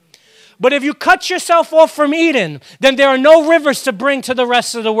Eden. But if you cut yourself off from Eden, then there are no rivers to bring to the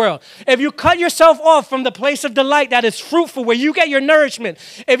rest of the world. If you cut yourself off from the place of delight that is fruitful, where you get your nourishment,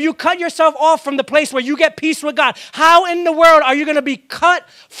 if you cut yourself off from the place where you get peace with God, how in the world are you going to be cut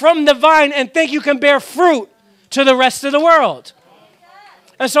from the vine and think you can bear fruit to the rest of the world?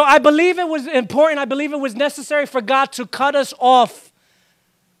 And so I believe it was important, I believe it was necessary for God to cut us off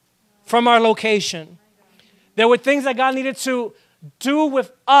from our location. There were things that God needed to do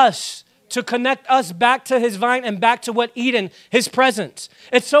with us to connect us back to His vine and back to what Eden, His presence.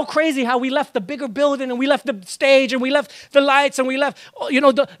 It's so crazy how we left the bigger building and we left the stage and we left the lights and we left,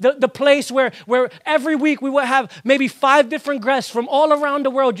 the place where every week we would have maybe 5 different guests from all around the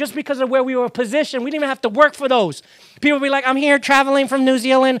world just because of where we were positioned. We didn't even have to work for those. People would be like, I'm here traveling from New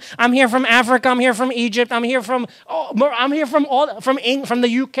Zealand. I'm here from Africa. I'm here from Egypt. I'm here from the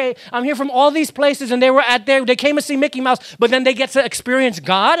UK. I'm here from all these places, and they came to see Mickey Mouse, but then they get to experience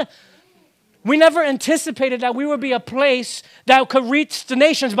God. We never anticipated that we would be a place that could reach the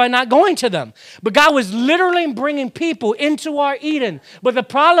nations by not going to them. But God was literally bringing people into our Eden. But the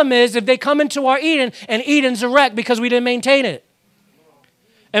problem is if they come into our Eden and Eden's a wreck because we didn't maintain it.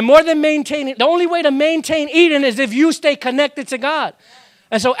 And more than maintaining, the only way to maintain Eden is if you stay connected to God.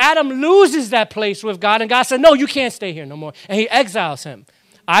 And so Adam loses that place with God, and God said, no, you can't stay here no more. And He exiles him.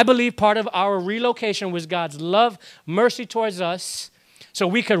 I believe part of our relocation was God's love, mercy towards us, so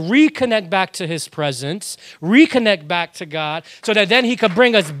we could reconnect back to His presence, reconnect back to God, so that then He could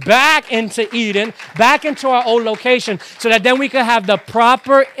bring us back into Eden, back into our old location, so that then we could have the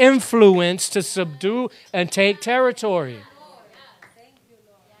proper influence to subdue and take territory.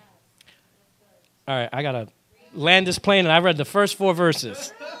 All right, I got to land this plane, and I read the first 4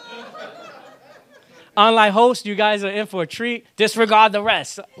 verses. Online host, you guys are in for a treat. Disregard the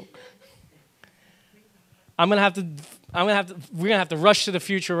rest. We're going to have to rush to the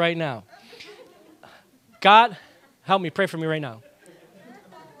future right now. God, help me, pray for me right now.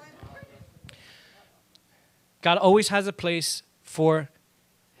 God always has a place for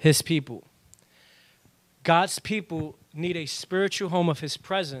His people. God's people need a spiritual home of His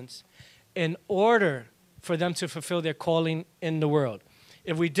presence in order for them to fulfill their calling in the world.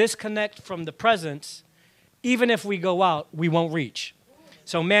 If we disconnect from the presence, even if we go out, we won't reach.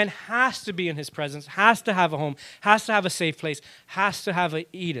 So man has to be in His presence, has to have a home, has to have a safe place, has to have an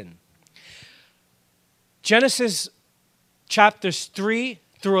Eden. Genesis chapters 3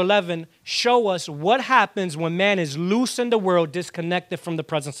 through 11 show us what happens when man is loose in the world, disconnected from the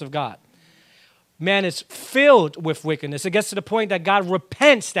presence of God. Man is filled with wickedness. It gets to the point that God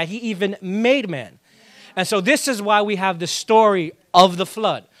repents that He even made man. And so this is why we have the story of the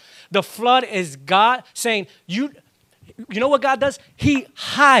flood. The flood is God saying, you know what God does? He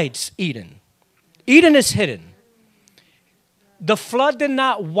hides Eden. Eden is hidden. The flood did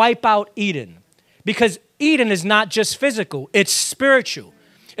not wipe out Eden because Eden is not just physical, it's spiritual.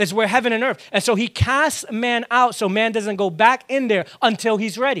 It's where heaven and earth. And so he casts man out so man doesn't go back in there until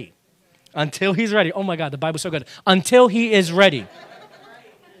he's ready. Until he's ready. Oh my God, the Bible's so good. Until he is ready.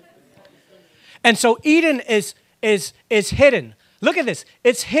 And so Eden is hidden. Look at this.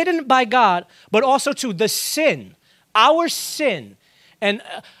 It's hidden by God, but also to the sin. Our sin and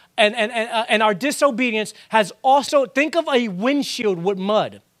our disobedience has also, think of a windshield with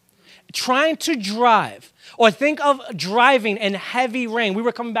mud. Trying to drive, or think of driving in heavy rain. We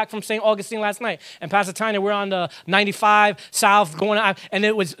were coming back from St. Augustine last night, and Pastor Tyner, we're on the 95 south going out, and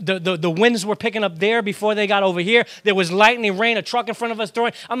it was the winds were picking up there before they got over here. There was lightning, rain, a truck in front of us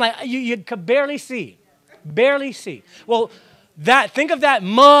throwing. I'm like, you could barely see. Well, think of that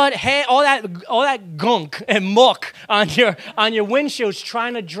mud, all that gunk and muck on your windshields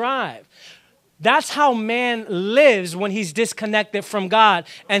trying to drive. That's how man lives when he's disconnected from God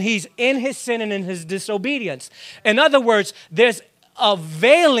and he's in his sin and in his disobedience. In other words, there's a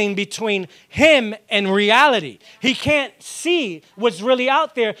veiling between him and reality. He can't see what's really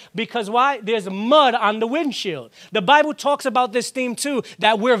out there because why? There's mud on the windshield. The Bible talks about this theme too,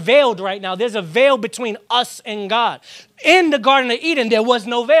 that we're veiled right now. There's a veil between us and God. In the Garden of Eden, there was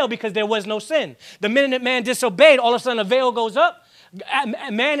no veil because there was no sin. The minute man disobeyed, all of a sudden a veil goes up.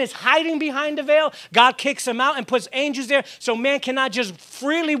 Man is hiding behind the veil. God kicks him out and puts angels there so man cannot just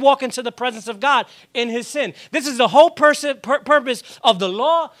freely walk into the presence of God in his sin. This is the whole purpose of the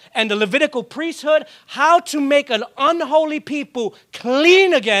law and the Levitical priesthood, how to make an unholy people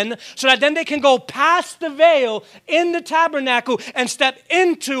clean again so that then they can go past the veil in the tabernacle and step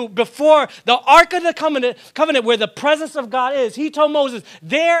into before the Ark of the Covenant where the presence of God is. He told Moses,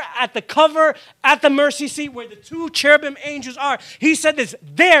 there at the cover, at the mercy seat where the two cherubim angels are, he said this,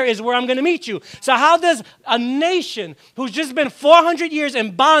 there is where I'm going to meet you. So how does a nation who's just been 400 years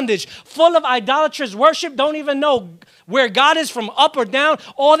in bondage, full of idolatrous worship, don't even know where God is from up or down?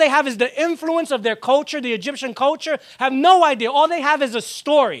 All they have is the influence of their culture, the Egyptian culture, have no idea. All they have is a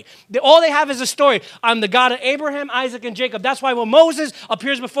story. All they have is a story. I'm the God of Abraham, Isaac, and Jacob. That's why when Moses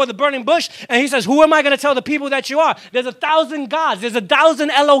appears before the burning bush and he says, who am I going to tell the people that you are? There's 1,000 gods. There's 1,000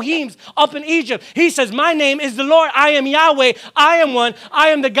 Elohims up in Egypt. He says, my name is the Lord. I am Yahweh. I am one. I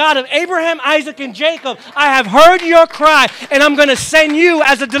am the God of Abraham, Isaac, and Jacob. I have heard your cry, and I'm going to send you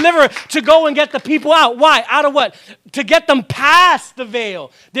as a deliverer to go and get the people out. Why? Out of what? To get them past the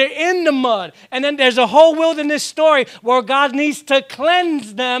veil. They're in the mud. And then there's a whole wilderness story where God needs to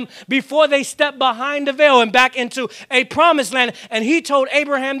cleanse them before they step behind the veil and back into a promised land. And he told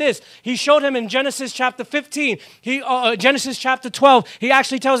Abraham this. He showed him in Genesis chapter 15. Genesis chapter 12. He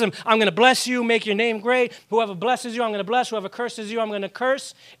actually tells him, I'm going to bless you, make your name great. Whoever blesses you, I'm going to bless. Whoever curses you, I'm going to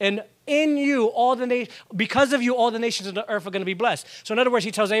curse. And in you, because of you, all the nations of the earth are going to be blessed. So in other words,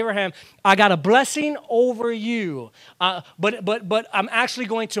 he tells Abraham, I got a blessing over you, but I'm actually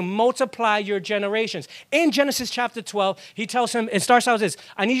going to multiply your generations. In Genesis chapter 12, he tells him, it starts out as this,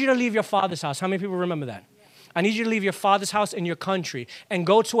 I need you to leave your father's house. How many people remember that? I need you to leave your father's house and your country and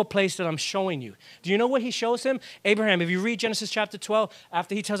go to a place that I'm showing you. Do you know what he shows him? Abraham, if you read Genesis chapter 12,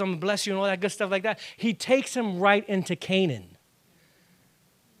 after he tells him, I'm going to bless you and all that good stuff like that, he takes him right into Canaan.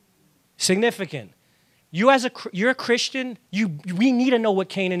 Significant. You're a Christian, we need to know what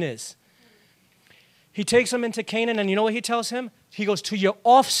Canaan is. He takes him into Canaan, and you know what he tells him? He goes, to your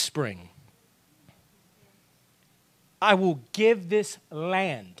offspring, I will give this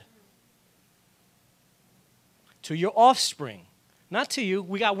land. To your offspring. Not to you.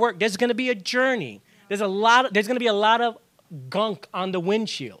 We got work. There's going to be a journey. There's going to be a lot of gunk on the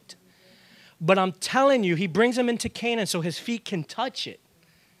windshield. But I'm telling you, he brings him into Canaan so his feet can touch it.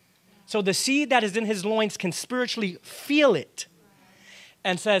 So the seed that is in his loins can spiritually feel it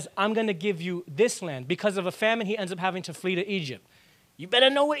and says, I'm going to give you this land. Because of a famine, he ends up having to flee to Egypt. You better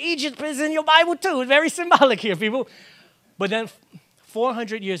know what Egypt is in your Bible too. It's very symbolic here, people. But then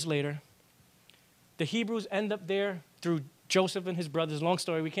 400 years later, the Hebrews end up there through Joseph and his brothers. Long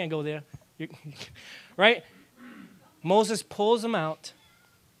story, we can't go there. Right? Moses pulls them out.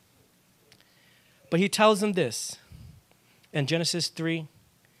 But he tells them this in Genesis 3.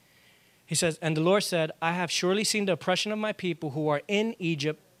 He says, and the Lord said, I have surely seen the oppression of my people who are in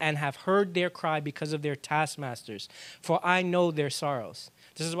Egypt and have heard their cry because of their taskmasters, for I know their sorrows.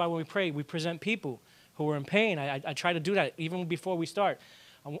 This is why when we pray, we present people who are in pain. I try to do that even before we start,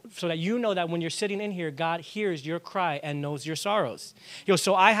 so that you know that when you're sitting in here, God hears your cry and knows your sorrows.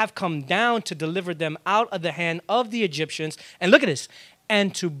 So I have come down to deliver them out of the hand of the Egyptians, and look at this,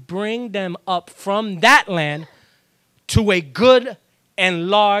 and to bring them up from that land to a good and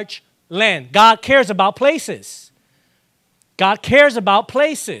large land. God cares about places. God cares about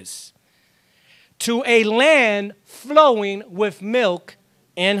places. To a land flowing with milk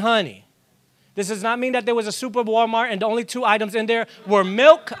and honey. This does not mean that there was a super Walmart and the only two items in there were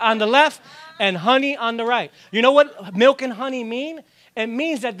milk on the left and honey on the right. You know what milk and honey mean? It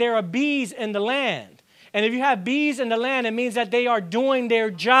means that there are bees in the land. And if you have bees in the land, it means that they are doing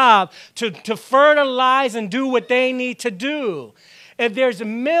their job to fertilize and do what they need to do. If there's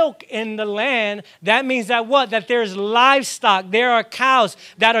milk in the land, that means that what? That there's livestock. There are cows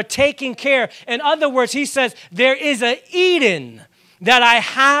that are taking care. In other words, he says, there is an Eden that I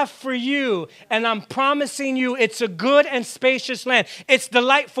have for you, and I'm promising you it's a good and spacious land. It's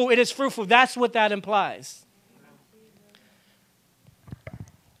delightful. It is fruitful. That's what that implies.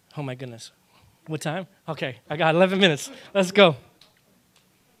 Oh, my goodness. What time? Okay, I got 11 minutes. Let's go.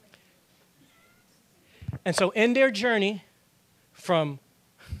 And so in their journey from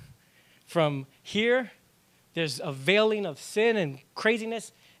here, there's a veiling of sin and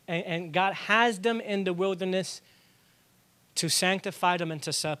craziness, and God has them in the wilderness to sanctify them and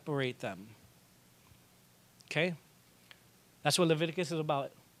to separate them. Okay? That's what Leviticus is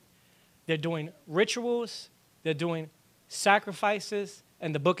about. They're doing rituals, they're doing sacrifices,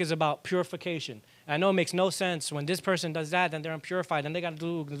 and the book is about purification. And I know it makes no sense when this person does that, then they're unpurified, and they got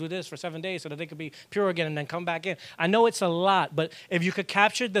to do this for 7 days so that they could be pure again and then come back in. I know it's a lot, but if you could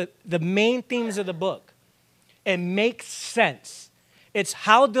capture the main themes of the book, it makes sense. It's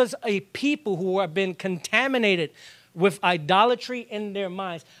how does a people who have been contaminated with idolatry in their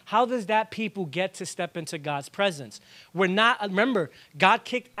minds, how does that people get to step into God's presence? Remember, God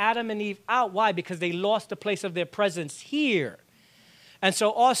kicked Adam and Eve out. Why? Because they lost the place of their presence here. And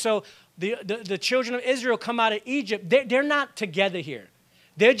so also, the children of Israel come out of Egypt. They're not together here.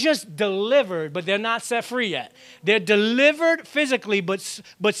 They're just delivered, but they're not set free yet. They're delivered physically, but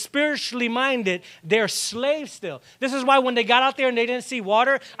spiritually minded. They're slaves still. This is why when they got out there and they didn't see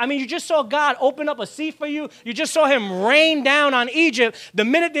water, I mean, you just saw God open up a sea for you. You just saw him rain down on Egypt. The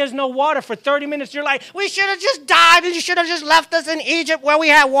minute there's no water for 30 minutes, you're like, we should have just died, and you should have just left us in Egypt where we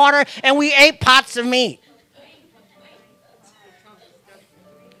had water and we ate pots of meat.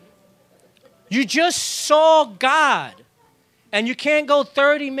 You just saw God. And you can't go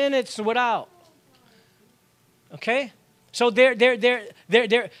 30 minutes without. Okay? So they're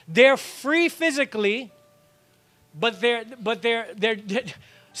free physically, but they're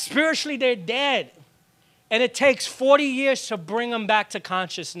spiritually they're dead. And it takes 40 years to bring them back to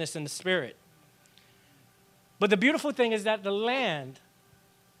consciousness in the spirit. But the beautiful thing is that the land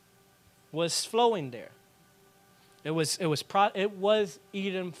was flowing there. It was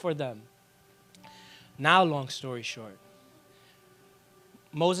Eden for them. Now, long story short,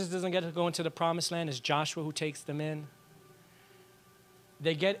 Moses doesn't get to go into the promised land. It's Joshua who takes them in.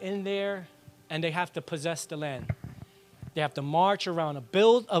 They get in there, and they have to possess the land. They have to march around,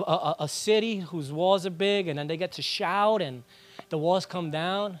 build a city whose walls are big, and then they get to shout, and the walls come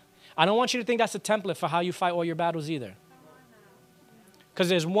down. I don't want you to think that's a template for how you fight all your battles either. Because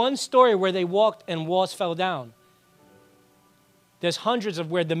there's one story where they walked and walls fell down. There's hundreds of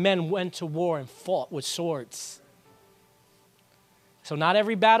where the men went to war and fought with swords. So not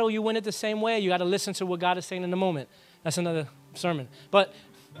every battle you win it the same way. You got to listen to what God is saying in the moment. That's another sermon. But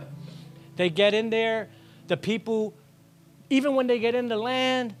they get in there. The people, even when they get in the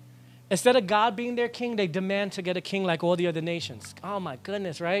land, instead of God being their king, they demand to get a king like all the other nations. Oh, my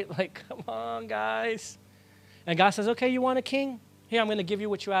goodness, right? Like, come on, guys. And God says, okay, you want a king? Here, I'm going to give you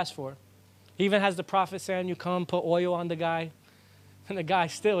what you asked for. He even has the prophet Samuel come, put oil on the guy. And the guy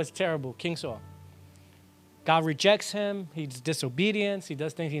still is terrible, King Saul. God rejects him. He's disobedient. He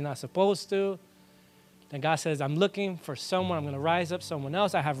does things he's not supposed to. Then God says, I'm looking for someone. I'm going to rise up someone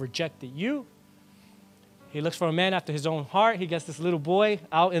else. I have rejected you. He looks for a man after his own heart. He gets this little boy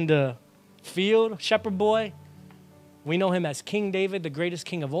out in the field, shepherd boy. We know him as King David, the greatest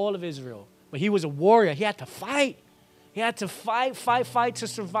king of all of Israel. But he was a warrior. He had to fight. He had to fight to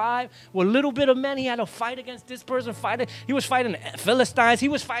survive. With a little bit of men, he had to fight against this person. He was fighting the Philistines. He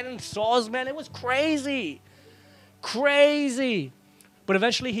was fighting Saul's men. It was crazy. Crazy. But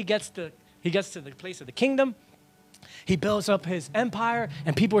eventually he gets to the place of the kingdom. He builds up his empire,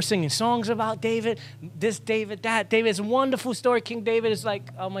 and people are singing songs about David. This David, that David. It's a wonderful story. King David is like,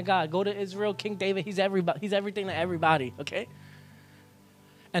 oh my God, go to Israel. King David, he's everybody. He's everything to everybody, okay?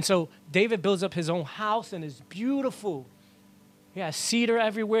 And so David builds up his own house, and it's beautiful. He has cedar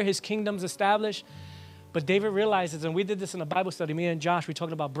everywhere. His kingdom's established. But David realizes, and we did this in a Bible study, me and Josh, we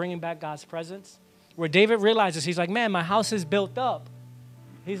talked about bringing back God's presence. Where David realizes, he's like, man, my house is built up.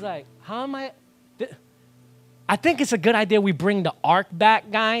 He's like, how am I I think it's a good idea we bring the ark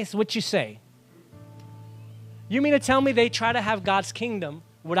back, guys. What you say? You mean to tell me they try to have God's kingdom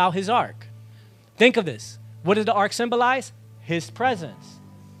without his ark? Think of this. What does the ark symbolize? His presence.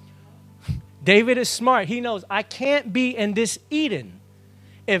 David is smart. He knows I can't be in this Eden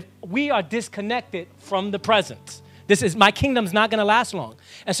if we are disconnected from the presence. My kingdom's not going to last long.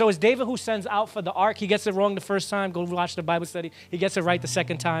 And so it's David who sends out for the ark. He gets it wrong the first time. Go watch the Bible study. He gets it right the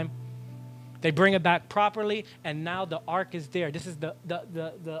second time. They bring it back properly, and now the ark is there. This is the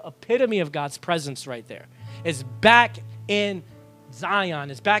epitome of God's presence right there. It's back in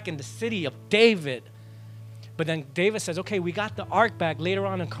Zion. It's back in the city of David. But then David says, okay, we got the ark back. Later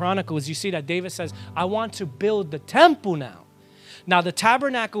on in Chronicles, you see that David says, I want to build the temple now. Now, the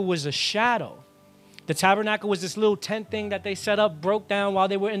tabernacle was a shadow. The tabernacle was this little tent thing that they set up, broke down while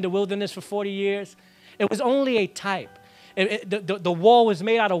they were in the wilderness for 40 years. It was only a type. The wall was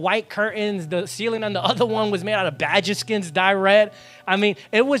made out of white curtains. The ceiling on the other one was made out of badger skins dyed red. I mean,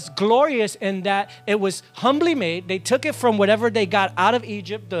 it was glorious in that it was humbly made. They took it from whatever they got out of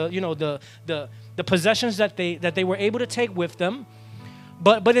Egypt, the possessions that they were able to take with them.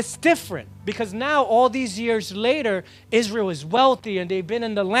 But it's different because now all these years later, Israel is wealthy and they've been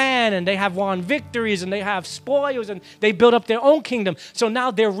in the land and they have won victories and they have spoils and they built up their own kingdom. So now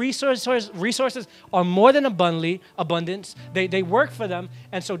their resources are more than abundance. They work for them.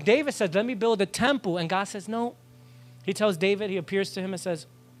 And so David says, let me build a temple. And God says, no. He tells David, he appears to him and says,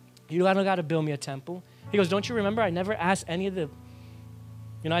 you don't got to build me a temple. He goes, don't you remember I never asked I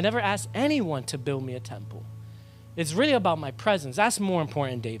never asked anyone to build me a temple. It's really about my presence. That's more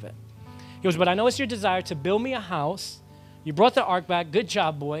important, David. He goes, but I know it's your desire to build me a house. You brought the ark back. Good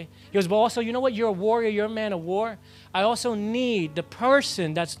job, boy. He goes, but also, you know what? You're a warrior. You're a man of war. I also need the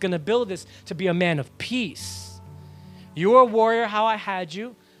person that's going to build this to be a man of peace. You're a warrior, how I had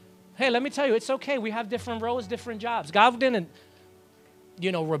you. Hey, let me tell you, it's okay. We have different roles, different jobs. God didn't,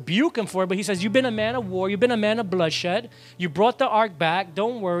 rebuke him for it, but he says, you've been a man of war. You've been a man of bloodshed. You brought the ark back.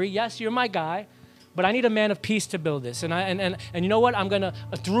 Don't worry. Yes, you're my guy. But I need a man of peace to build this. And you know what? I'm going to,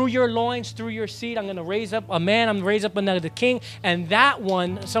 through your loins, through your seed, I'm going to raise up a man. I'm going to raise up another king. And that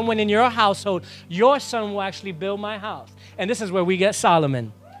one, someone in your household, your son will actually build my house. And this is where we get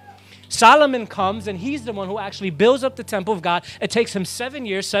Solomon. Solomon comes, and he's the one who actually builds up the temple of God. It takes him 7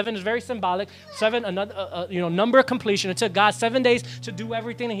 years. 7 is very symbolic. 7, another, number of completion. It took God 7 days to do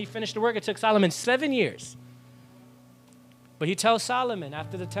everything, and he finished the work. It took Solomon 7 years. But he tells Solomon,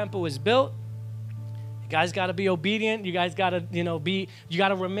 after the temple is built, you guys got to be obedient. You guys got to, you got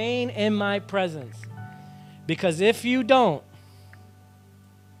to remain in my presence. Because if you don't,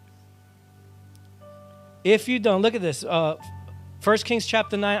 look at this. 1 Kings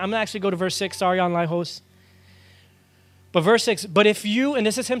chapter 9. I'm going to actually go to verse 6. Sorry, online hosts. But verse 6, but if you, and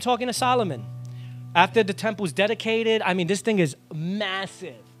this is him talking to Solomon, after the temple was dedicated, this thing is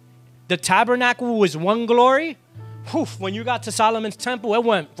massive. The tabernacle was one glory. When you got to Solomon's temple, it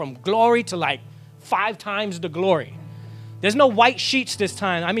went from glory to like 5 times the glory. There's no white sheets this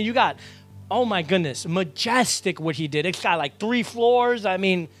time. You got, oh my goodness, majestic what he did. It's got like 3 floors.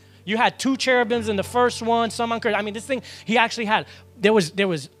 You had 2 cherubims in the first one, some on this thing, he actually had, there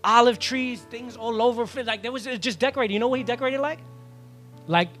was olive trees, things all over. Like it was just decorated. You know what he decorated like?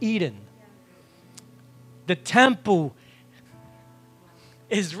 Like Eden. The temple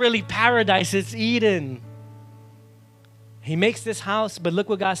is really paradise. It's Eden. He makes this house, but look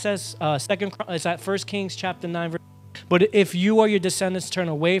what God says. It's at 1 Kings chapter 9. But if you or your descendants turn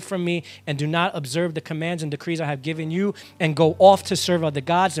away from me and do not observe the commands and decrees I have given you and go off to serve other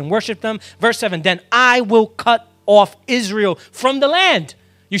gods and worship them, verse 7, then I will cut off Israel from the land.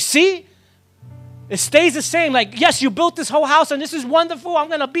 You see? It stays the same. Like, yes, you built this whole house and this is wonderful. I'm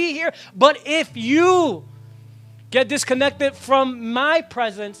going to be here. But if you get disconnected from my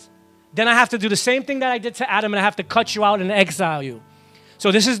presence, then I have to do the same thing that I did to Adam, and I have to cut you out and exile you. So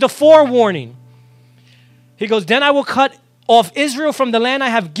this is the forewarning. He goes, then I will cut off Israel from the land I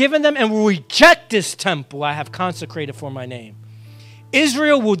have given them and will reject this temple I have consecrated for my name.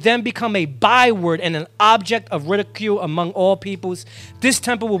 Israel will then become a byword and an object of ridicule among all peoples. This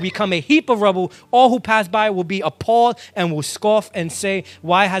temple will become a heap of rubble. All who pass by will be appalled and will scoff and say,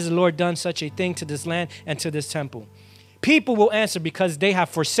 why has the Lord done such a thing to this land and to this temple? People will answer, because they have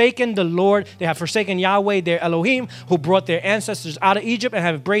forsaken the Lord. They have forsaken Yahweh, their Elohim, who brought their ancestors out of Egypt, and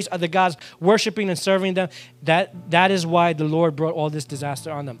have embraced other gods, worshiping and serving them. That is why the Lord brought all this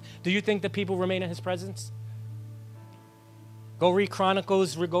disaster on them. Do you think the people remain in his presence? Go read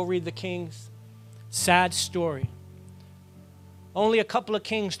Chronicles, go read the Kings. Sad story. Only a couple of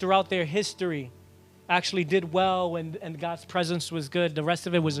kings throughout their history actually did well and God's presence was good. The rest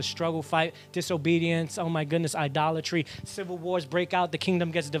of it was a struggle, fight, disobedience, oh my goodness, idolatry. Civil wars break out. The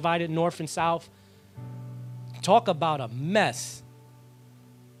kingdom gets divided north and south. Talk about a mess.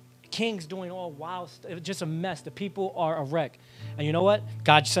 Kings doing all wild stuff. It was just a mess. The people are a wreck. And you know what?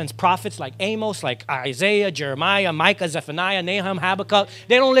 God sends prophets like Amos, like Isaiah, Jeremiah, Micah, Zephaniah, Nahum, Habakkuk.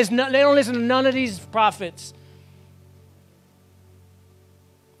 They don't listen to none of these prophets.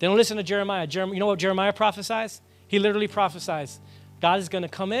 They don't listen to Jeremiah. You know what Jeremiah prophesies? He literally prophesies God is going to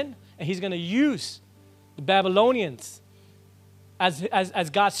come in and he's going to use the Babylonians as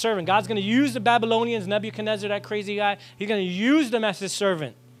God's servant. God's going to use the Babylonians, Nebuchadnezzar, that crazy guy. He's going to use them as his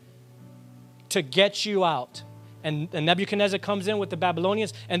servant to get you out. And Nebuchadnezzar comes in with the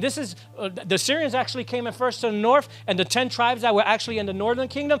Babylonians. And this is, the Syrians actually came in first to the north, and the 10 tribes that were actually in the northern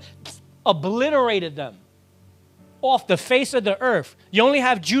kingdom obliterated them off the face of the earth. You only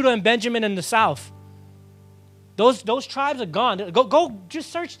have Judah and Benjamin in the south. Those tribes are gone. Go just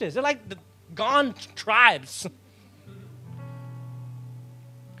search this. They're like the gone tribes.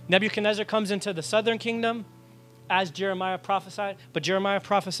 Nebuchadnezzar comes into the southern kingdom as Jeremiah prophesied. But Jeremiah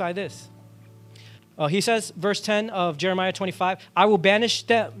prophesied this. He says, verse 10 of Jeremiah 25, I will banish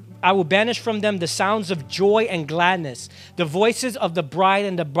from them the sounds of joy and gladness, the voices of the bride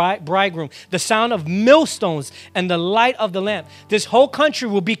and the bridegroom, the sound of millstones and the light of the lamp. This whole country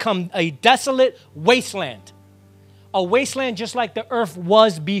will become a desolate wasteland. A wasteland just like the earth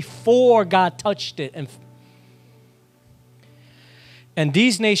was before God touched it. And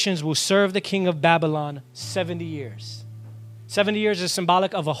these nations will serve the king of Babylon 70 years. 70 years is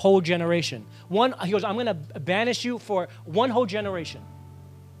symbolic of a whole generation. He goes, I'm going to banish you for one whole generation.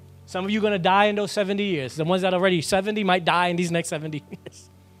 Some of you are going to die in those 70 years. The ones that are already 70 might die in these next 70 years.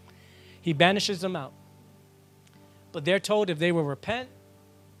 He banishes them out. But they're told if they will repent,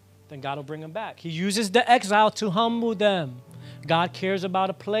 then God will bring them back. He uses the exile to humble them. God cares about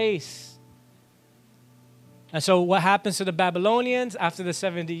a place. And so what happens to the Babylonians after the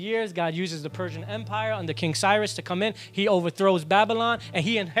 70 years? God uses the Persian Empire under King Cyrus to come in. He overthrows Babylon, and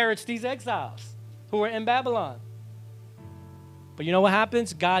he inherits these exiles who are in Babylon. But you know what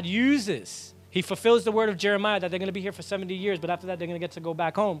happens? God he fulfills the word of Jeremiah that they're going to be here for 70 years, but after that they're going to get to go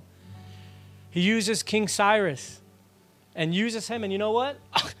back home. He uses King Cyrus and uses him, and you know what?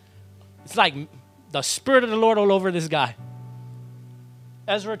 It's like the Spirit of the Lord all over this guy.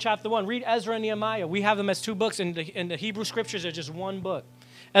 Ezra chapter 1. Read Ezra and Nehemiah. We have them as two books. In the Hebrew scriptures, they're just one book.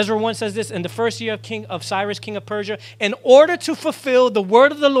 Ezra 1 says this, in the first year of Cyrus, king of Persia, in order to fulfill the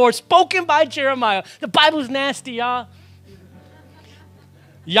word of the Lord spoken by Jeremiah. The Bible's nasty, y'all.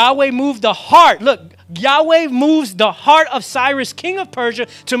 Yahweh moved the heart. Look, Yahweh moves the heart of Cyrus, king of Persia,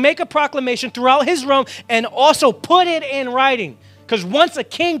 to make a proclamation throughout his realm and also put it in writing. Because once a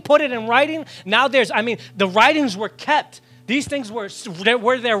king put it in writing, now the writings were kept. These things were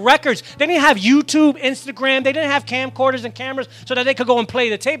their records. They didn't have YouTube, Instagram. They didn't have camcorders and cameras so that they could go and play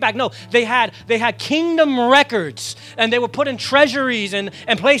the tape back. No, they had kingdom records, and they were put in treasuries and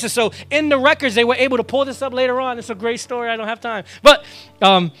places. So in the records, they were able to pull this up later on. It's a great story. I don't have time. But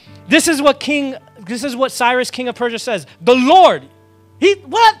this is what Cyrus, king of Persia, says. The Lord,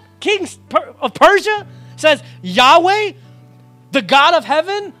 king of Persia says, Yahweh, the God of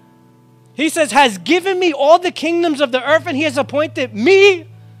heaven, he says, has given me all the kingdoms of the earth, and he has appointed me.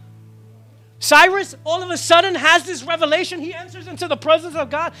 Cyrus, all of a sudden, has this revelation. He enters into the presence of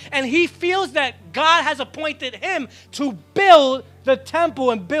God, and he feels that God has appointed him to build the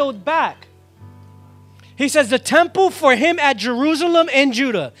temple and build back. He says, the temple for him at Jerusalem in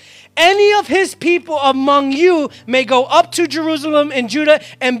Judah. Any of his people among you may go up to Jerusalem and Judah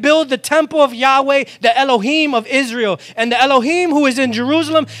and build the temple of Yahweh, the Elohim of Israel, and the Elohim who is in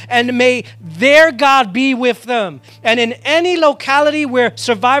Jerusalem, and may their God be with them. And in any locality where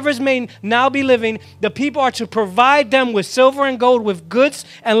survivors may now be living, the people are to provide them with silver and gold, with goods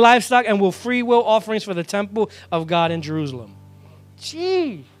and livestock, and with free will offerings for the temple of God in Jerusalem.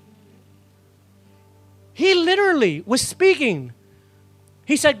 Gee. He literally was speaking.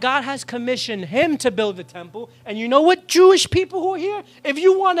 He said God has commissioned him to build the temple. And you know what, Jewish people who are here? If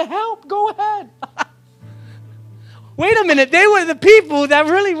you want to help, go ahead. Wait a minute. They were the people that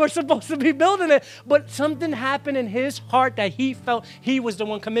really were supposed to be building it. But something happened in his heart that he felt he was the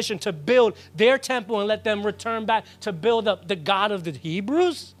one commissioned to build their temple and let them return back to build up the God of the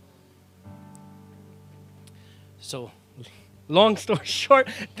Hebrews. So, long story short,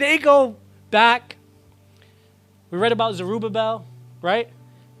 they go back. We read about Zerubbabel, right?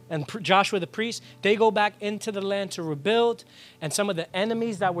 And Joshua the priest, they go back into the land to rebuild. And some of the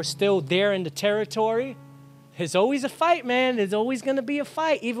enemies that were still there in the territory, It's always a fight, man. There's always going to be a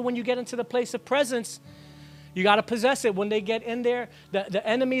fight. Even when you get into the place of presence, you got to possess it. When they get in there, the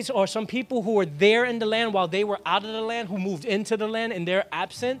enemies or some people who were there in the land while they were out of the land, who moved into the land in their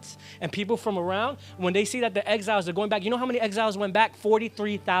absence, and people from around, when they see that the exiles are going back, you know how many exiles went back?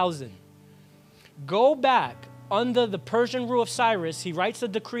 43,000. Go back. Under the Persian rule of Cyrus, he writes a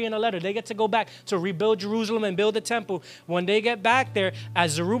decree in a letter. They get to go back to rebuild Jerusalem and build the temple. When they get back there,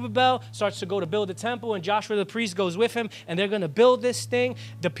 as Zerubbabel starts to go to build the temple and Joshua the priest goes with him and they're going to build this thing,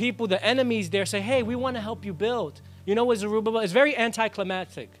 the people, the enemies there say, hey, we want to help you build. You know what Zerubbabel is? Very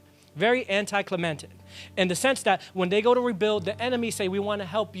anticlimactic. Very anticlimactic. In the sense that when they go to rebuild, the enemies say, we want to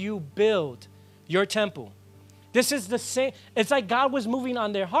help you build your temple. This is the same. It's like God was moving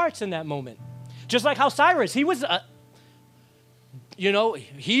on their hearts in that moment. Just like how Cyrus, he was,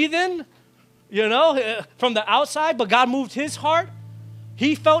 heathen, from the outside, but God moved his heart.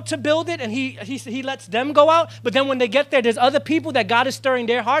 He felt to build it, and he lets them go out. But then when they get there, there's other people that God is stirring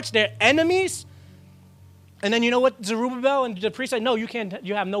their hearts, their enemies. And then you know what Zerubbabel and the priest said? No, you can't.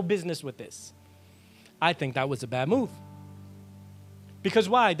 You have no business with this. I think that was a bad move. Because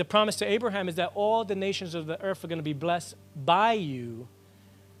why? The promise to Abraham is that all the nations of the earth are going to be blessed by you.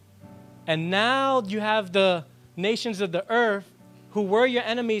 And now you have the nations of the earth who were your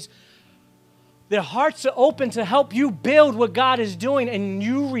enemies. Their hearts are open to help you build what God is doing, and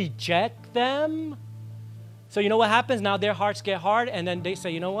you reject them. So you know what happens? Now their hearts get hard, and then they say,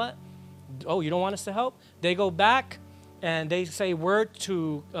 you know what? Oh, you don't want us to help? They go back, and they say word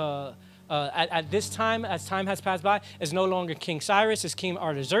to, at this time, as time has passed by, it's no longer King Cyrus, it's King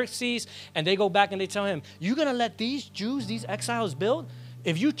Artaxerxes. And they go back and they tell him, you're going to let these Jews, these exiles build?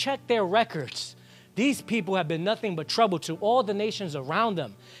 If you check their records, these people have been nothing but trouble to all the nations around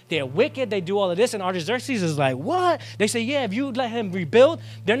them. They're wicked. They do all of this. And Artaxerxes is like, what? They say, yeah, if you let him rebuild,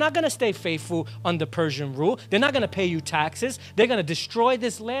 they're not going to stay faithful under Persian rule. They're not going to pay you taxes. They're going to destroy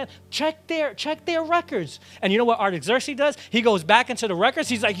this land. Check their records. And you know what Artaxerxes does? He goes back into the records.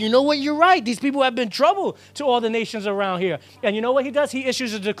 He's like, you know what? You're right. These people have been trouble to all the nations around here. And you know what he does? He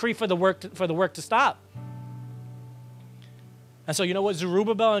issues a decree for the work to stop. And so you know what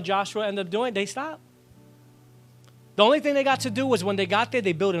Zerubbabel and Joshua end up doing? They stopped. The only thing they got to do was when they got there,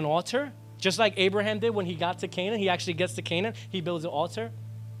 they built an altar. Just like Abraham did when he got to Canaan. He actually gets to Canaan. He builds an altar.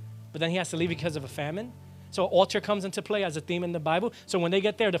 But then he has to leave because of a famine. So altar comes into play as a theme in the Bible. So when they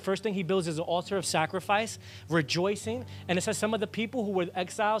get there, the first thing he builds is an altar of sacrifice, rejoicing. And it says some of the people who were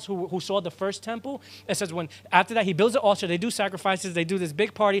exiles who saw the first temple, it says after that he builds an altar, they do sacrifices, they do this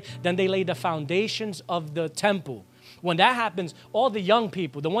big party, then they lay the foundations of the temple. When that happens, all the young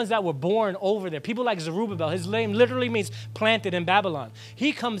people, the ones that were born over there, people like Zerubbabel, his name literally means planted in Babylon.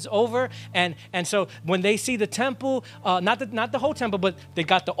 He comes over, and so when they see the temple, not the whole temple, but they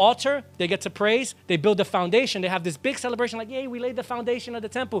got the altar, they get to praise, they build the foundation, they have this big celebration like, yay, we laid the foundation of the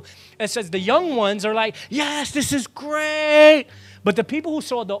temple. It says the young ones are like, yes, this is great. But the people who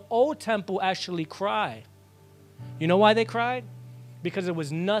saw the old temple actually cried. You know why they cried? Because it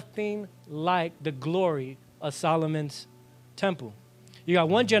was nothing like the glory of Solomon's temple. You got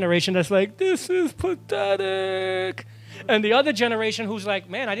one generation that's like, this is pathetic. And the other generation who's like,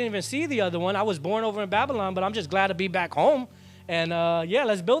 man, I didn't even see the other one. I was born over in Babylon, but I'm just glad to be back home. And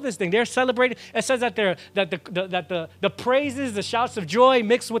let's build this thing. They're celebrating. It says that the praises, the shouts of joy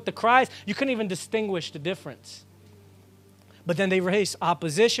mixed with the cries, you couldn't even distinguish the difference. But then they raised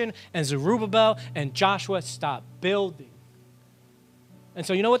opposition, and Zerubbabel and Joshua stopped building. And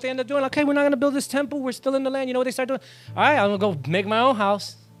so you know what they end up doing? Okay, we're not going to build this temple. We're still in the land. You know what they start doing? All right, I'm going to go make my own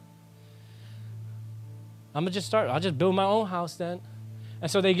house. I'll just build my own house then. And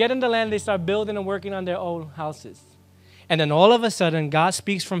so they get in the land. They start building and working on their own houses. And then all of a sudden, God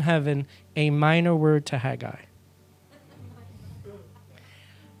speaks from heaven a minor word to Haggai.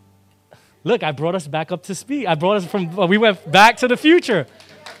 Look, I brought us back up to speed. We went back to the future.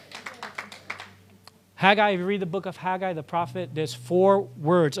 Haggai, if you read the book of Haggai, the prophet, there's 4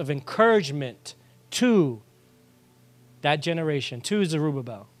 words of encouragement to that generation, to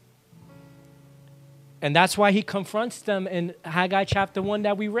Zerubbabel. And that's why he confronts them in Haggai chapter 1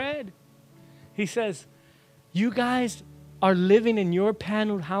 that we read. He says, you guys are living in your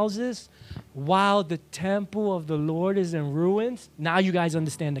paneled houses while the temple of the Lord is in ruins. Now you guys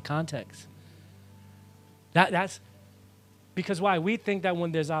understand the context. That's because why? We think that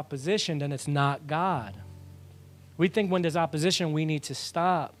when there's opposition, then it's not God. We think when there's opposition, we need to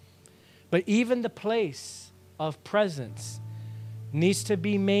stop. But even the place of presence needs to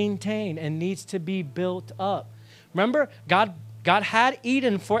be maintained and needs to be built up. Remember, God God had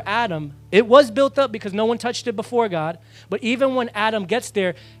Eden for Adam. It was built up because no one touched it before God. But even when Adam gets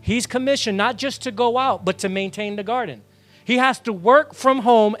there, he's commissioned not just to go out, but to maintain the garden. He has to work from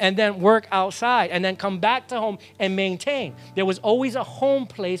home and then work outside and then come back to home and maintain. There was always a home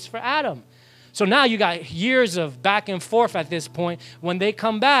place for Adam. So now you got years of back and forth at this point. When they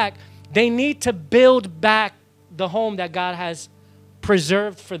come back, they need to build back the home that God has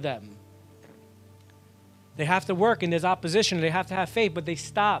preserved for them. They have to work and there's opposition. They have to have faith, but they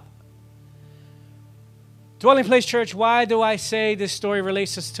stop. Dwelling Place Church, why do I say this story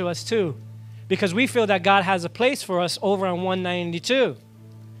relates to us too? Because we feel that God has a place for us over on 192.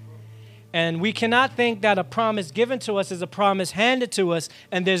 And we cannot think that a promise given to us is a promise handed to us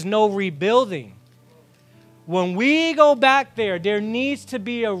and there's no rebuilding. When we go back there, there needs to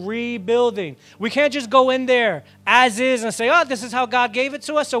be a rebuilding. We can't just go in there as is and say, oh, this is how God gave it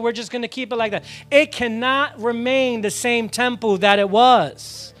to us, so we're just going to keep it like that. It cannot remain the same temple that it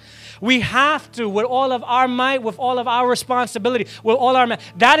was. We have to, with all of our might, with all of our responsibility, with all our might,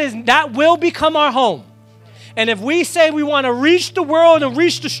 that will become our home. And if we say we want to reach the world and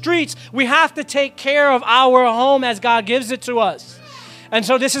reach the streets, we have to take care of our home as God gives it to us. And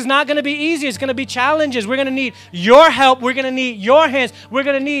so this is not going to be easy. It's going to be challenges. We're going to need your help. We're going to need your hands. We're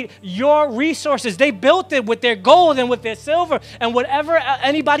going to need your resources. They built it with their gold and with their silver and whatever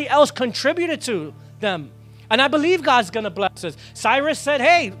anybody else contributed to them. And I believe God's going to bless us. Cyrus said,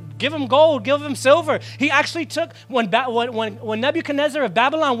 hey, give him gold, give him silver. He actually took, when Nebuchadnezzar of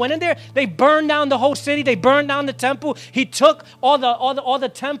Babylon went in there, they burned down the whole city. They burned down the temple. He took all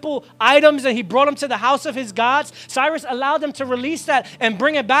the temple items and he brought them to the house of his gods. Cyrus allowed them to release that and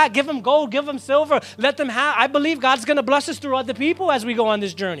bring it back. Give them gold, give them silver. Let them have. I believe God's going to bless us through other people as we go on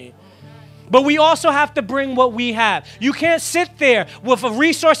this journey. But we also have to bring what we have. You can't sit there with a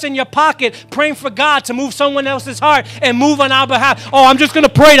resource in your pocket praying for God to move someone else's heart and move on our behalf. Oh, I'm just going to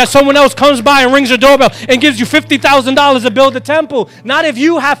pray that someone else comes by and rings your doorbell and gives you $50,000 to build a temple. Not if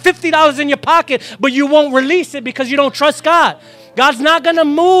you have $50 in your pocket, but you won't release it because you don't trust God. God's not going to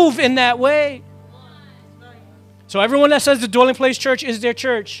move in that way. So everyone that says the Dwelling Place Church is their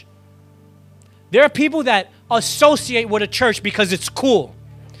church, there are people that associate with a church because it's cool.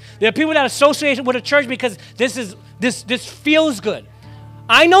 There are people that associate with a church because this feels good.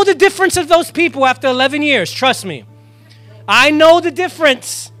 I know the difference of those people after 11 years. Trust me. I know the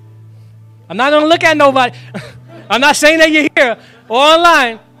difference. I'm not going to look at nobody. I'm not saying that you're here or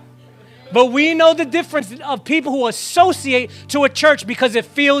online. But we know the difference of people who associate to a church because it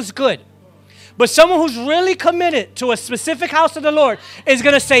feels good. But someone who's really committed to a specific house of the Lord is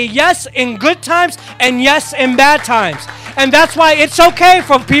going to say yes in good times and yes in bad times. And that's why it's okay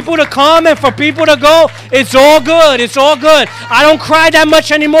for people to come and for people to go. It's all good. It's all good. I don't cry that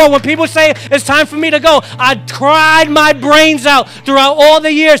much anymore. When people say it's time for me to go, I cried my brains out throughout all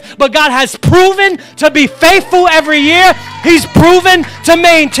the years. But God has proven to be faithful every year. He's proven to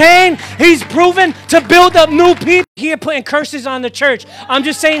maintain. He's proven to build up new people. Here putting curses on the church. I'm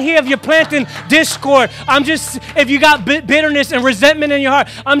just saying here if you're planting discord, if you got bitterness and resentment in your heart,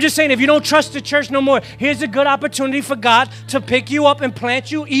 I'm just saying if you don't trust the church no more, here's a good opportunity for God to pick you up and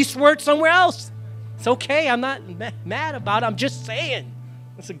plant you eastward somewhere else. It's okay. I'm not mad about it. I'm just saying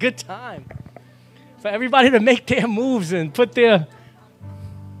it's a good time for everybody to make their moves and put their...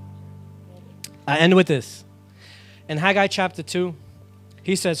 I end with this. In Haggai chapter 2,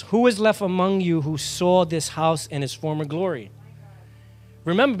 he says, who is left among you who saw this house in its former glory?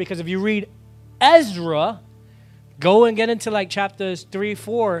 Remember, because if you read Ezra, go and get into like chapters 3,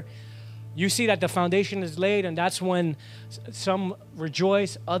 4, you see that the foundation is laid, and that's when some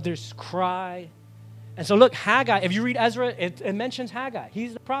rejoice, others cry. And so look, Haggai, if you read Ezra, it mentions Haggai.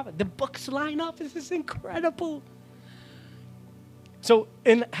 He's the prophet. The books line up. This is incredible. So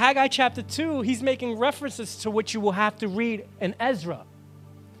in Haggai chapter 2, he's making references to what you will have to read in Ezra.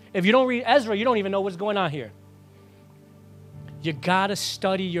 If you don't read Ezra, you don't even know what's going on here. You got to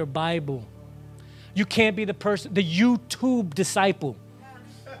study your Bible. You can't be the YouTube disciple.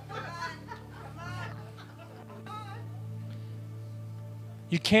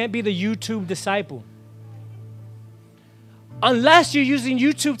 You can't be the YouTube disciple. Unless you're using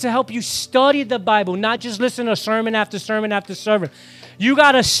YouTube to help you study the Bible, not just listen to sermon after sermon after sermon. You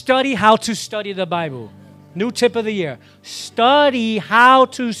got to study how to study the Bible. New tip of the year. Study how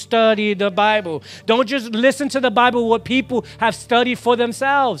to study the Bible. Don't just listen to the Bible, what people have studied for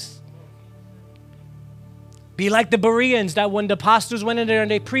themselves. Be like the Bereans that when the apostles went in there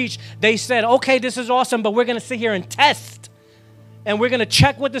and they preached, they said, okay, this is awesome, but we're going to sit here and test. And we're going to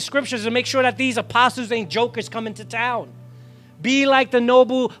check with the scriptures and make sure that these apostles ain't jokers coming to town. Be like the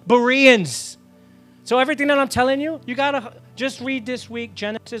noble Bereans. So everything that I'm telling you, you got to Just read this week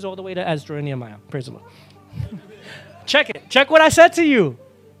Genesis all the way to Ezra and Nehemiah. Praise the Lord. Check it. Check what I said to you.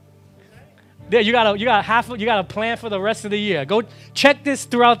 There, you got a plan for the rest of the year. Go check this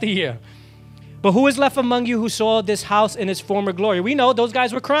throughout the year. But who is left among you who saw this house in its former glory? We know those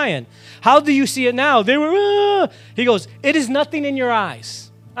guys were crying. How do you see it now? They were, He goes, it is nothing in your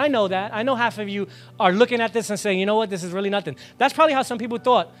eyes. I know that. I know half of you are looking at this and saying, you know what, this is really nothing. That's probably how some people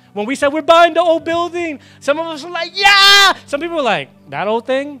thought. When we said we're buying the old building, some of us were like, yeah. Some people were like, that old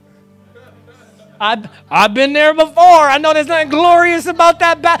thing? I've been there before. I know there's nothing glorious about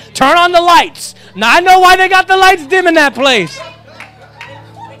that. Turn on the lights. Now I know why they got the lights dim in that place.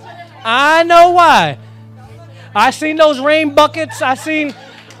 I know why. I seen those rain buckets. I seen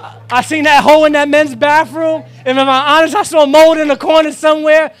that hole in that men's bathroom. And if I'm honest, I saw mold in the corner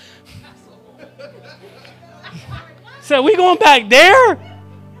somewhere. So we going back there?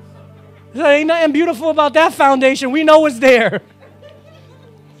 There ain't nothing beautiful about that foundation. We know it's there.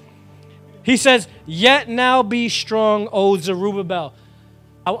 He says, yet now be strong, O Zerubbabel.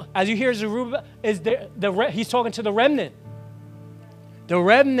 As you hear Zerubbabel, he's talking to the remnant. The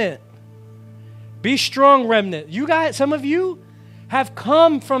remnant. Be strong, remnant. You guys, some of you have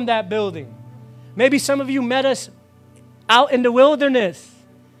come from that building. Maybe some of you met us out in the wilderness.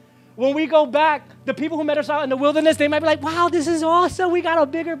 When we go back, the people who met us out in the wilderness, they might be like, wow, this is awesome. We got a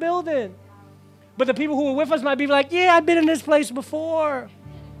bigger building. But the people who were with us might be like, yeah, I've been in this place before.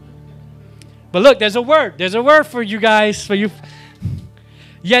 But look, there's a word. There's a word for you guys, for you.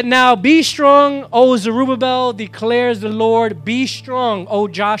 Yet now be strong, O Zerubbabel, declares the Lord. Be strong, O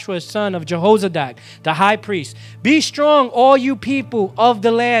Joshua, son of Jehozadak, the high priest. Be strong, all you people of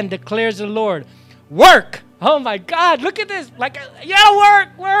the land, declares the Lord. Work. Oh my God, look at this. Work.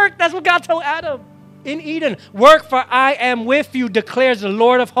 That's what God told Adam in Eden. Work, for I am with you, declares the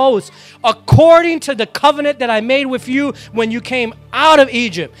Lord of hosts, according to the covenant that I made with you when you came out of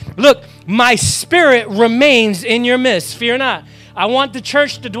Egypt. Look, my spirit remains in your midst. Fear not. I want the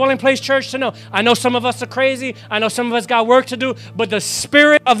church, the Dwelling Place Church, to know. I know some of us are crazy. I know some of us got work to do. But the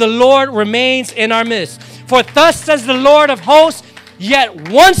Spirit of the Lord remains in our midst. For thus says the Lord of hosts, yet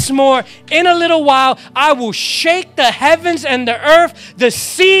once more, in a little while, I will shake the heavens and the earth, the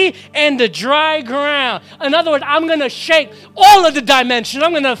sea and the dry ground. In other words, I'm going to shake all of the dimensions.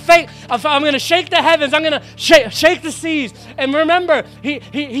 I'm going to shake the heavens. I'm going to shake the seas. And remember,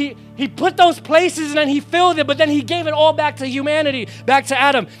 he put those places and then he filled it, but then he gave it all back to humanity, back to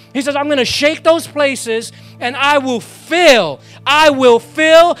Adam. He says, I'm going to shake those places and I will fill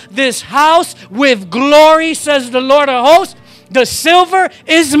this house with glory, says the Lord of hosts. The silver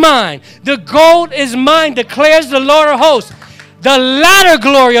is mine. The gold is mine, declares the Lord of hosts. The latter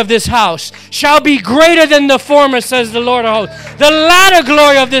glory of this house shall be greater than the former, says the Lord of hosts. The latter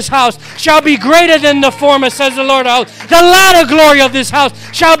glory of this house shall be greater than the former, says the Lord of hosts. The latter glory of this house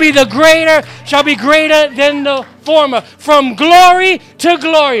shall be greater than the former. From glory to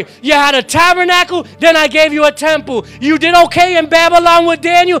glory. You had a tabernacle, then I gave you a temple. You did okay in Babylon with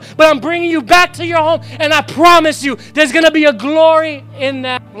Daniel, but I'm bringing you back to your home, and I promise you, there's going to be a glory in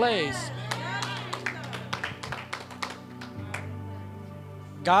that place.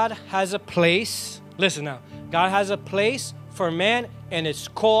 God has a place, listen now, God has a place for man, and it's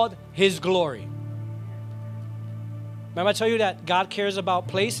called his glory. Remember I told you that God cares about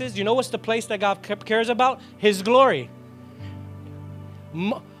places? You know what's the place that God cares about? His glory.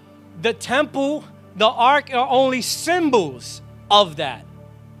 The temple, the ark are only symbols of that.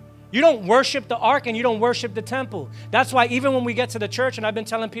 You don't worship the ark and you don't worship the temple. That's why even when we get to the church, and I've been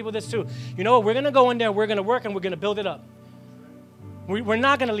telling people this too, you know what, we're going to go in there, we're going to work, and we're going to build it up. We're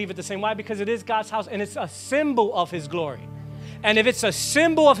not going to leave it the same. Why? Because it is God's house, and it's a symbol of his glory. And if it's a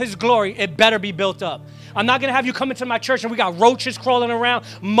symbol of his glory, it better be built up. I'm not going to have you come into my church and we got roaches crawling around,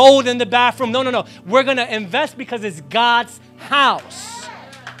 mold in the bathroom. No. We're going to invest because it's God's house.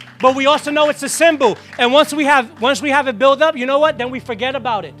 But we also know it's a symbol. And once we have it built up, you know what? Then we forget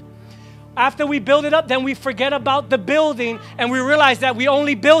about it. After we build it up, then we forget about the building, and we realize that we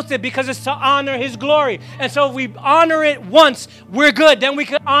only built it because it's to honor his glory. And so if we honor it once, we're good. Then we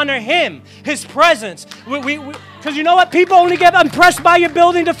can honor him, his presence. Because you know what? People only get impressed by your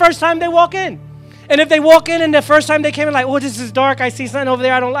building the first time they walk in. And if they walk in and the first time they came in like, oh, this is dark, I see something over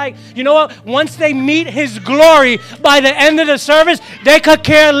there I don't like. You know what? Once they meet his glory, by the end of the service, they could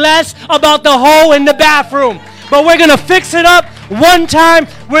care less about the hole in the bathroom. But we're going to fix it up one time.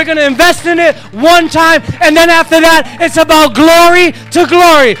 We're going to invest in it one time. And then after that, it's about glory to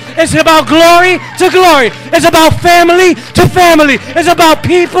glory. It's about glory to glory. It's about family to family. It's about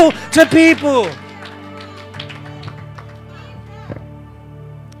people to people.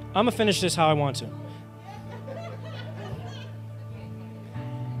 I'm going to finish this how I want to.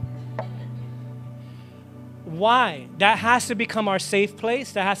 Why? That has to become our safe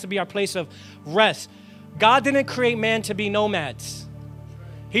place. That has to be our place of rest. God didn't create man to be nomads.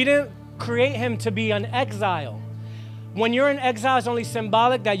 He didn't create him to be an exile. When you're in exile, it's only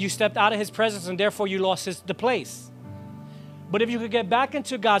symbolic that you stepped out of his presence and therefore you lost the place. But if you could get back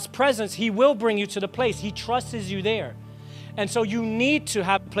into God's presence, he will bring you to the place. He trusts you there. And so you need to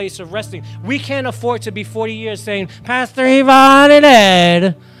have a place of resting. We can't afford to be 40 years saying, Pastor Yvonne and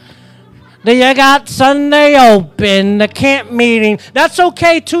Ed, do you got Sunday open, the camp meeting? That's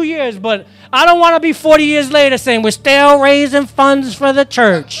okay, 2 years, but I don't want to be 40 years later saying we're still raising funds for the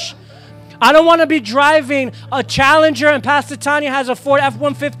church. I don't want to be driving a Challenger and Pastor Tanya has a Ford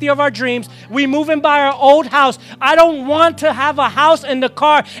F-150 of our dreams. We moving by our old house. I don't want to have a house in the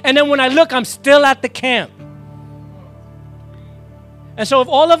car, and then when I look, I'm still at the camp. And so if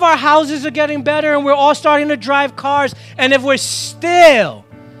all of our houses are getting better and we're all starting to drive cars, and if we're still,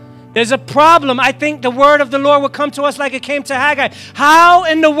 there's a problem. I think the word of the Lord will come to us like it came to Haggai. How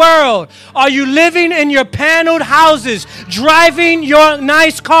in the world are you living in your paneled houses, driving your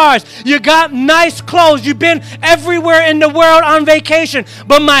nice cars? You got nice clothes. You've been everywhere in the world on vacation,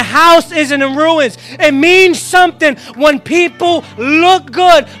 but my house is in ruins. It means something when people look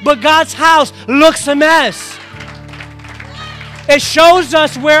good, but God's house looks a mess. It shows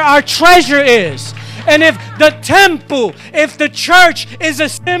us where our treasure is. And if the temple, if the church is a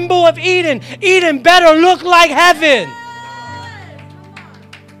symbol of Eden, Eden better look like heaven.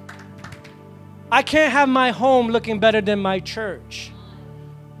 I can't have my home looking better than my church.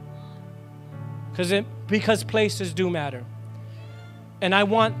 Because places do matter. And I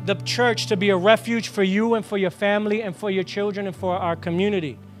want the church to be a refuge for you and for your family and for your children and for our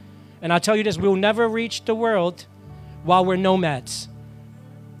community. And I'll tell you this, we'll never reach the world while we're nomads.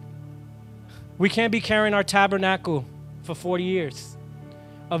 We can't be carrying our tabernacle for 40 years.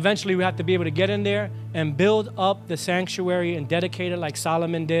 Eventually, we have to be able to get in there and build up the sanctuary and dedicate it like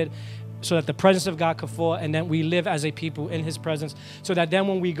Solomon did so that the presence of God could fall, and then we live as a people in his presence so that then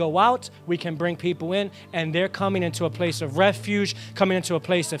when we go out, we can bring people in, and they're coming into a place of refuge, coming into a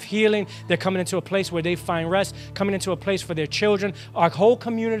place of healing. They're coming into a place where they find rest, coming into a place for their children. Our whole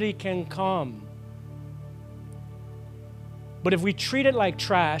community can come. But if we treat it like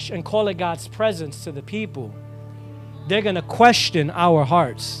trash and call it God's presence to the people, they're going to question our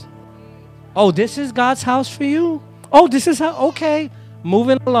hearts. Oh, this is God's house for you? Oh, this is how, okay,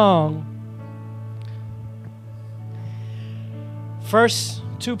 moving along. First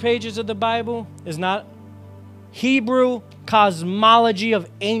 2 pages of the Bible is not Hebrew cosmology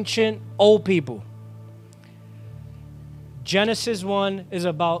of ancient old people. Genesis 1 is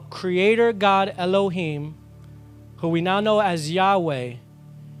about Creator God Elohim, who we now know as Yahweh,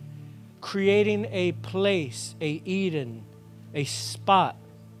 creating a place, a Eden, a spot,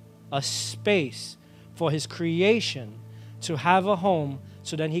 a space for his creation to have a home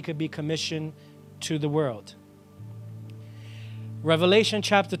so that he could be commissioned to the world. Revelation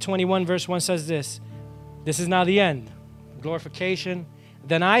chapter 21 verse 1 says this. This is now the end. Glorification.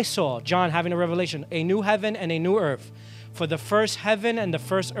 Then I saw, John having a revelation, a new heaven and a new earth. For the first heaven and the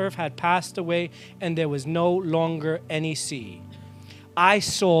first earth had passed away, and there was no longer any sea. I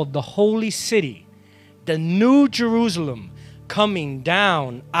saw the holy city, the new Jerusalem, coming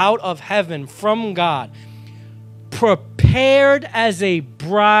down out of heaven from God, prepared as a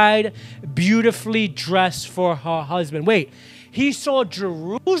bride beautifully dressed for her husband. Wait, he saw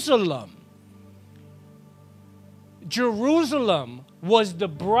Jerusalem. Jerusalem was the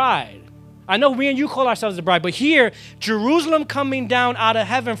bride. I know we and you call ourselves the bride, but here, Jerusalem coming down out of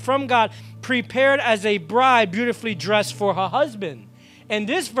heaven from God, prepared as a bride beautifully dressed for her husband. In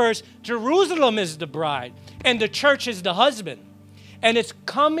this verse, Jerusalem is the bride, and the church is the husband. And it's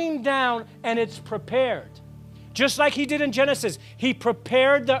coming down, and it's prepared. Just like he did in Genesis, he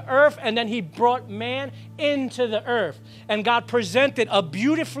prepared the earth, and then he brought man into the earth. And God presented a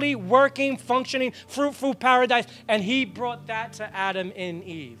beautifully working, functioning, fruitful paradise, and he brought that to Adam and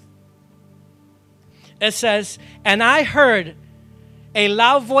Eve. It says, and I heard a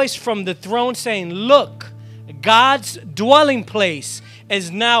loud voice from the throne saying, look, God's dwelling place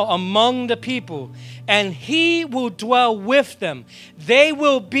is now among the people, and he will dwell with them. They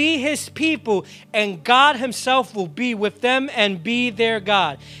will be his people, and God himself will be with them and be their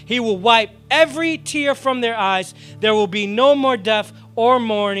God. He will wipe every tear from their eyes. There will be no more death or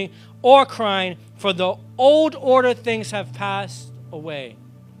mourning or crying, for the old order things have passed away.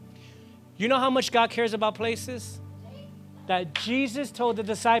 You know how much God cares about places? That Jesus told the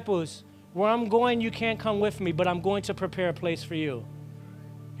disciples, where I'm going, you can't come with me, but I'm going to prepare a place for you.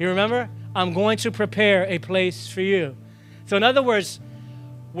 You remember? I'm going to prepare a place for you. So in other words,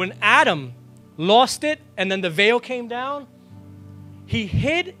 when Adam lost it, and then the veil came down, he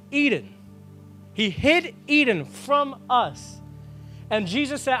hid Eden. He hid Eden from us. And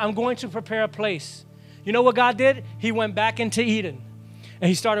Jesus said, I'm going to prepare a place. You know what God did? He went back into Eden, and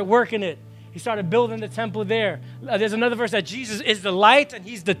he started working it. He started building the temple there. There's another verse that Jesus is the light, and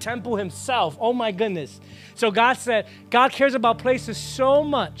he's the temple himself. Oh, my goodness. So God said, God cares about places so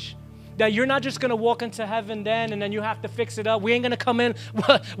much that you're not just going to walk into heaven then and then you have to fix it up. We ain't going to come in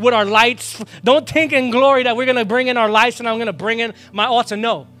with our lights. Don't think in glory that we're going to bring in our lights and I'm going to bring in my altar.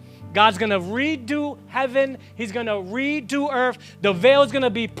 No. God's going to redo heaven. He's going to redo earth. The veil is going to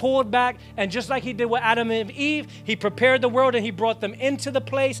be pulled back. And just like he did with Adam and Eve, he prepared the world and he brought them into the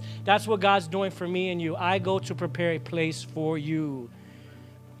place. That's what God's doing for me and you. I go to prepare a place for you.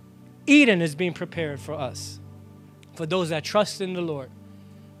 Eden is being prepared for us, for those that trust in the Lord,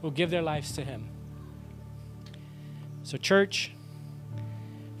 who give their lives to him. So church,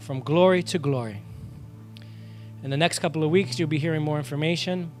 from glory to glory. In the next couple of weeks, you'll be hearing more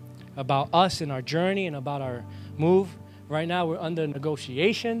information about us and our journey and about our move. Right now, we're under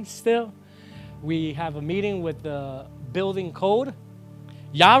negotiation still. We have a meeting with the building code.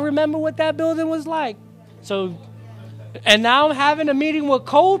 Y'all remember what that building was like? So, and now I'm having a meeting with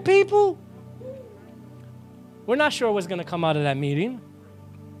code people. We're not sure what's going to come out of that meeting.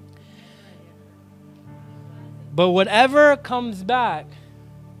 But whatever comes back,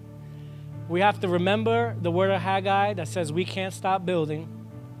 we have to remember the word of Haggai that says we can't stop building.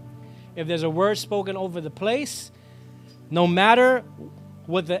 If there's a word spoken over the place, no matter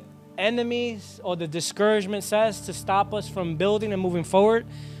what the enemies or the discouragement says to stop us from building and moving forward,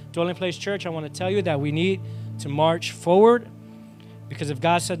 Dwelling Place Church, I want to tell you that we need to march forward, because if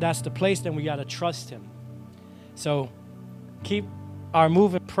God said that's the place, then we got to trust him. So keep our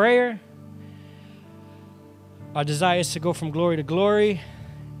move in prayer. Our desire is to go from glory to glory.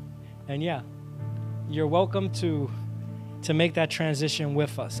 And yeah, you're welcome to make that transition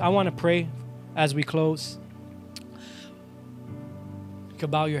with us. I want to pray as we close. You can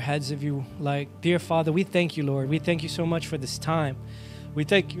bow your heads if you like. Dear Father, we thank you, Lord. We thank you so much for this time. We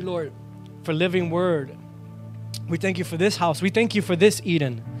thank you, Lord, for living word. We thank you for this house. We thank you for this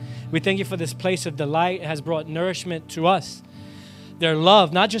Eden. We thank you for this place of delight. It has brought nourishment to us. Their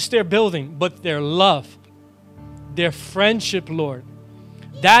love, not just their building, but their love, their friendship, Lord.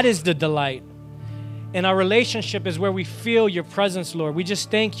 That is the delight. And our relationship is where we feel your presence, Lord. We just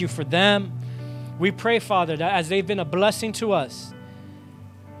thank you for them. We pray, Father, that as they've been a blessing to us,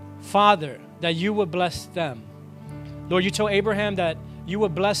 Father, that you would bless them. Lord, you told Abraham that you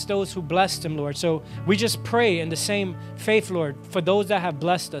would bless those who blessed him, Lord. So we just pray in the same faith, Lord, for those that have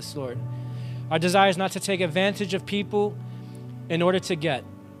blessed us, Lord. Our desire is not to take advantage of people in order to get.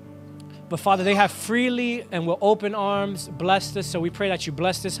 But Father, they have freely and with open arms blessed us. So we pray that you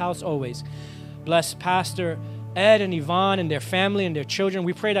bless this house always. Bless Pastor Ed and Yvonne and their family and their children.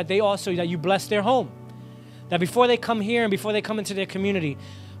 We pray that that you bless their home. That before they come here and before they come into their community,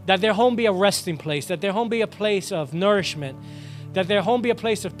 that their home be a resting place, that their home be a place of nourishment, that their home be a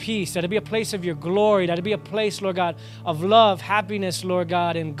place of peace, that it be a place of your glory, that it be a place, Lord God, of love, happiness, Lord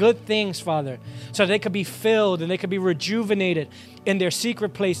God, and good things, Father, so that they could be filled and they could be rejuvenated in their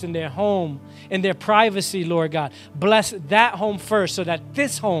secret place, in their home, in their privacy, Lord God. Bless that home first so that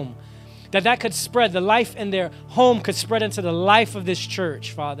this home, that could spread, the life in their home could spread into the life of this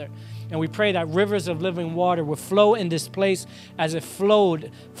church, Father. And we pray that rivers of living water will flow in this place as it flowed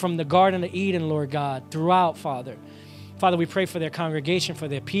from the Garden of Eden, Lord God, throughout, Father. Father, we pray for their congregation, for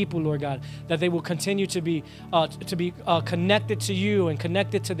their people, Lord God, that they will continue to be connected to you and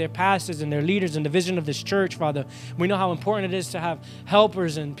connected to their pastors and their leaders and the vision of this church, Father. We know how important it is to have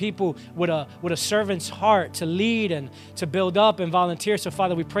helpers and people with a servant's heart to lead and to build up and volunteer. So,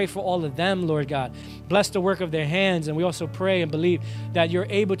 Father, we pray for all of them, Lord God. Bless the work of their hands, and we also pray and believe that you're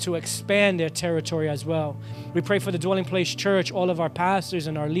able to expand their territory as well. We pray for the Dwelling Place Church, all of our pastors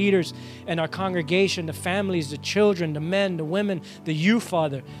and our leaders and our congregation, the families, the children, the men, the women, the youth,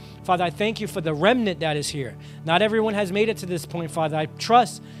 Father. Father, I thank you for the remnant that is here. Not everyone has made it to this point, Father. I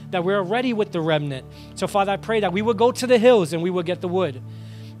trust that we're already with the remnant. So, Father, I pray that we will go to the hills and we will get the wood.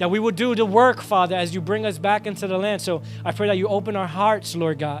 That we will do the work, Father, as you bring us back into the land. So I pray that you open our hearts,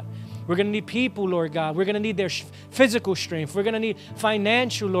 Lord God. We're going to need people, Lord God. We're going to need their physical strength. We're going to need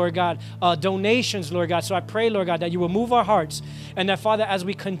financial, Lord God, donations, Lord God. So I pray, Lord God, that you will move our hearts. And that, Father, as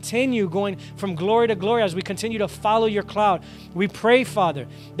we continue going from glory to glory, as we continue to follow your cloud, we pray, Father,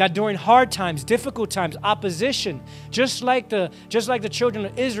 that during hard times, difficult times, opposition, just like the children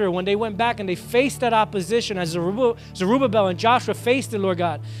of Israel, when they went back and they faced that opposition, as Zerubbabel and Joshua faced it, Lord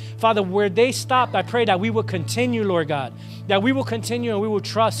God. Father, where they stopped, I pray that we will continue, Lord God, that we will continue and we will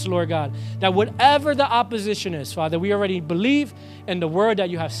trust, Lord God, that whatever the opposition is, Father, we already believe in the word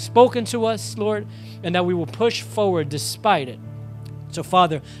that you have spoken to us, Lord, and that we will push forward despite it. So,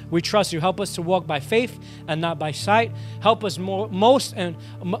 Father, we trust you. Help us to walk by faith and not by sight. Help us most and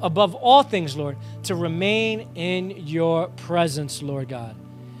above all things, Lord, to remain in your presence, Lord God.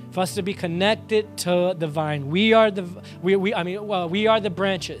 For us to be connected to the vine. We are the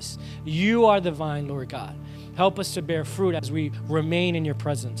branches. You are the vine, Lord God. Help us to bear fruit as we remain in your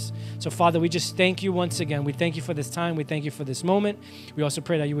presence. So, Father, we just thank you once again. We thank you for this time. We thank you for this moment. We also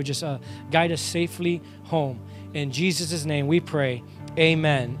pray that you would just guide us safely home. In Jesus' name we pray.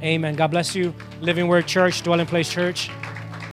 Amen. Amen. God bless you. Living Word Church, Dwelling Place Church.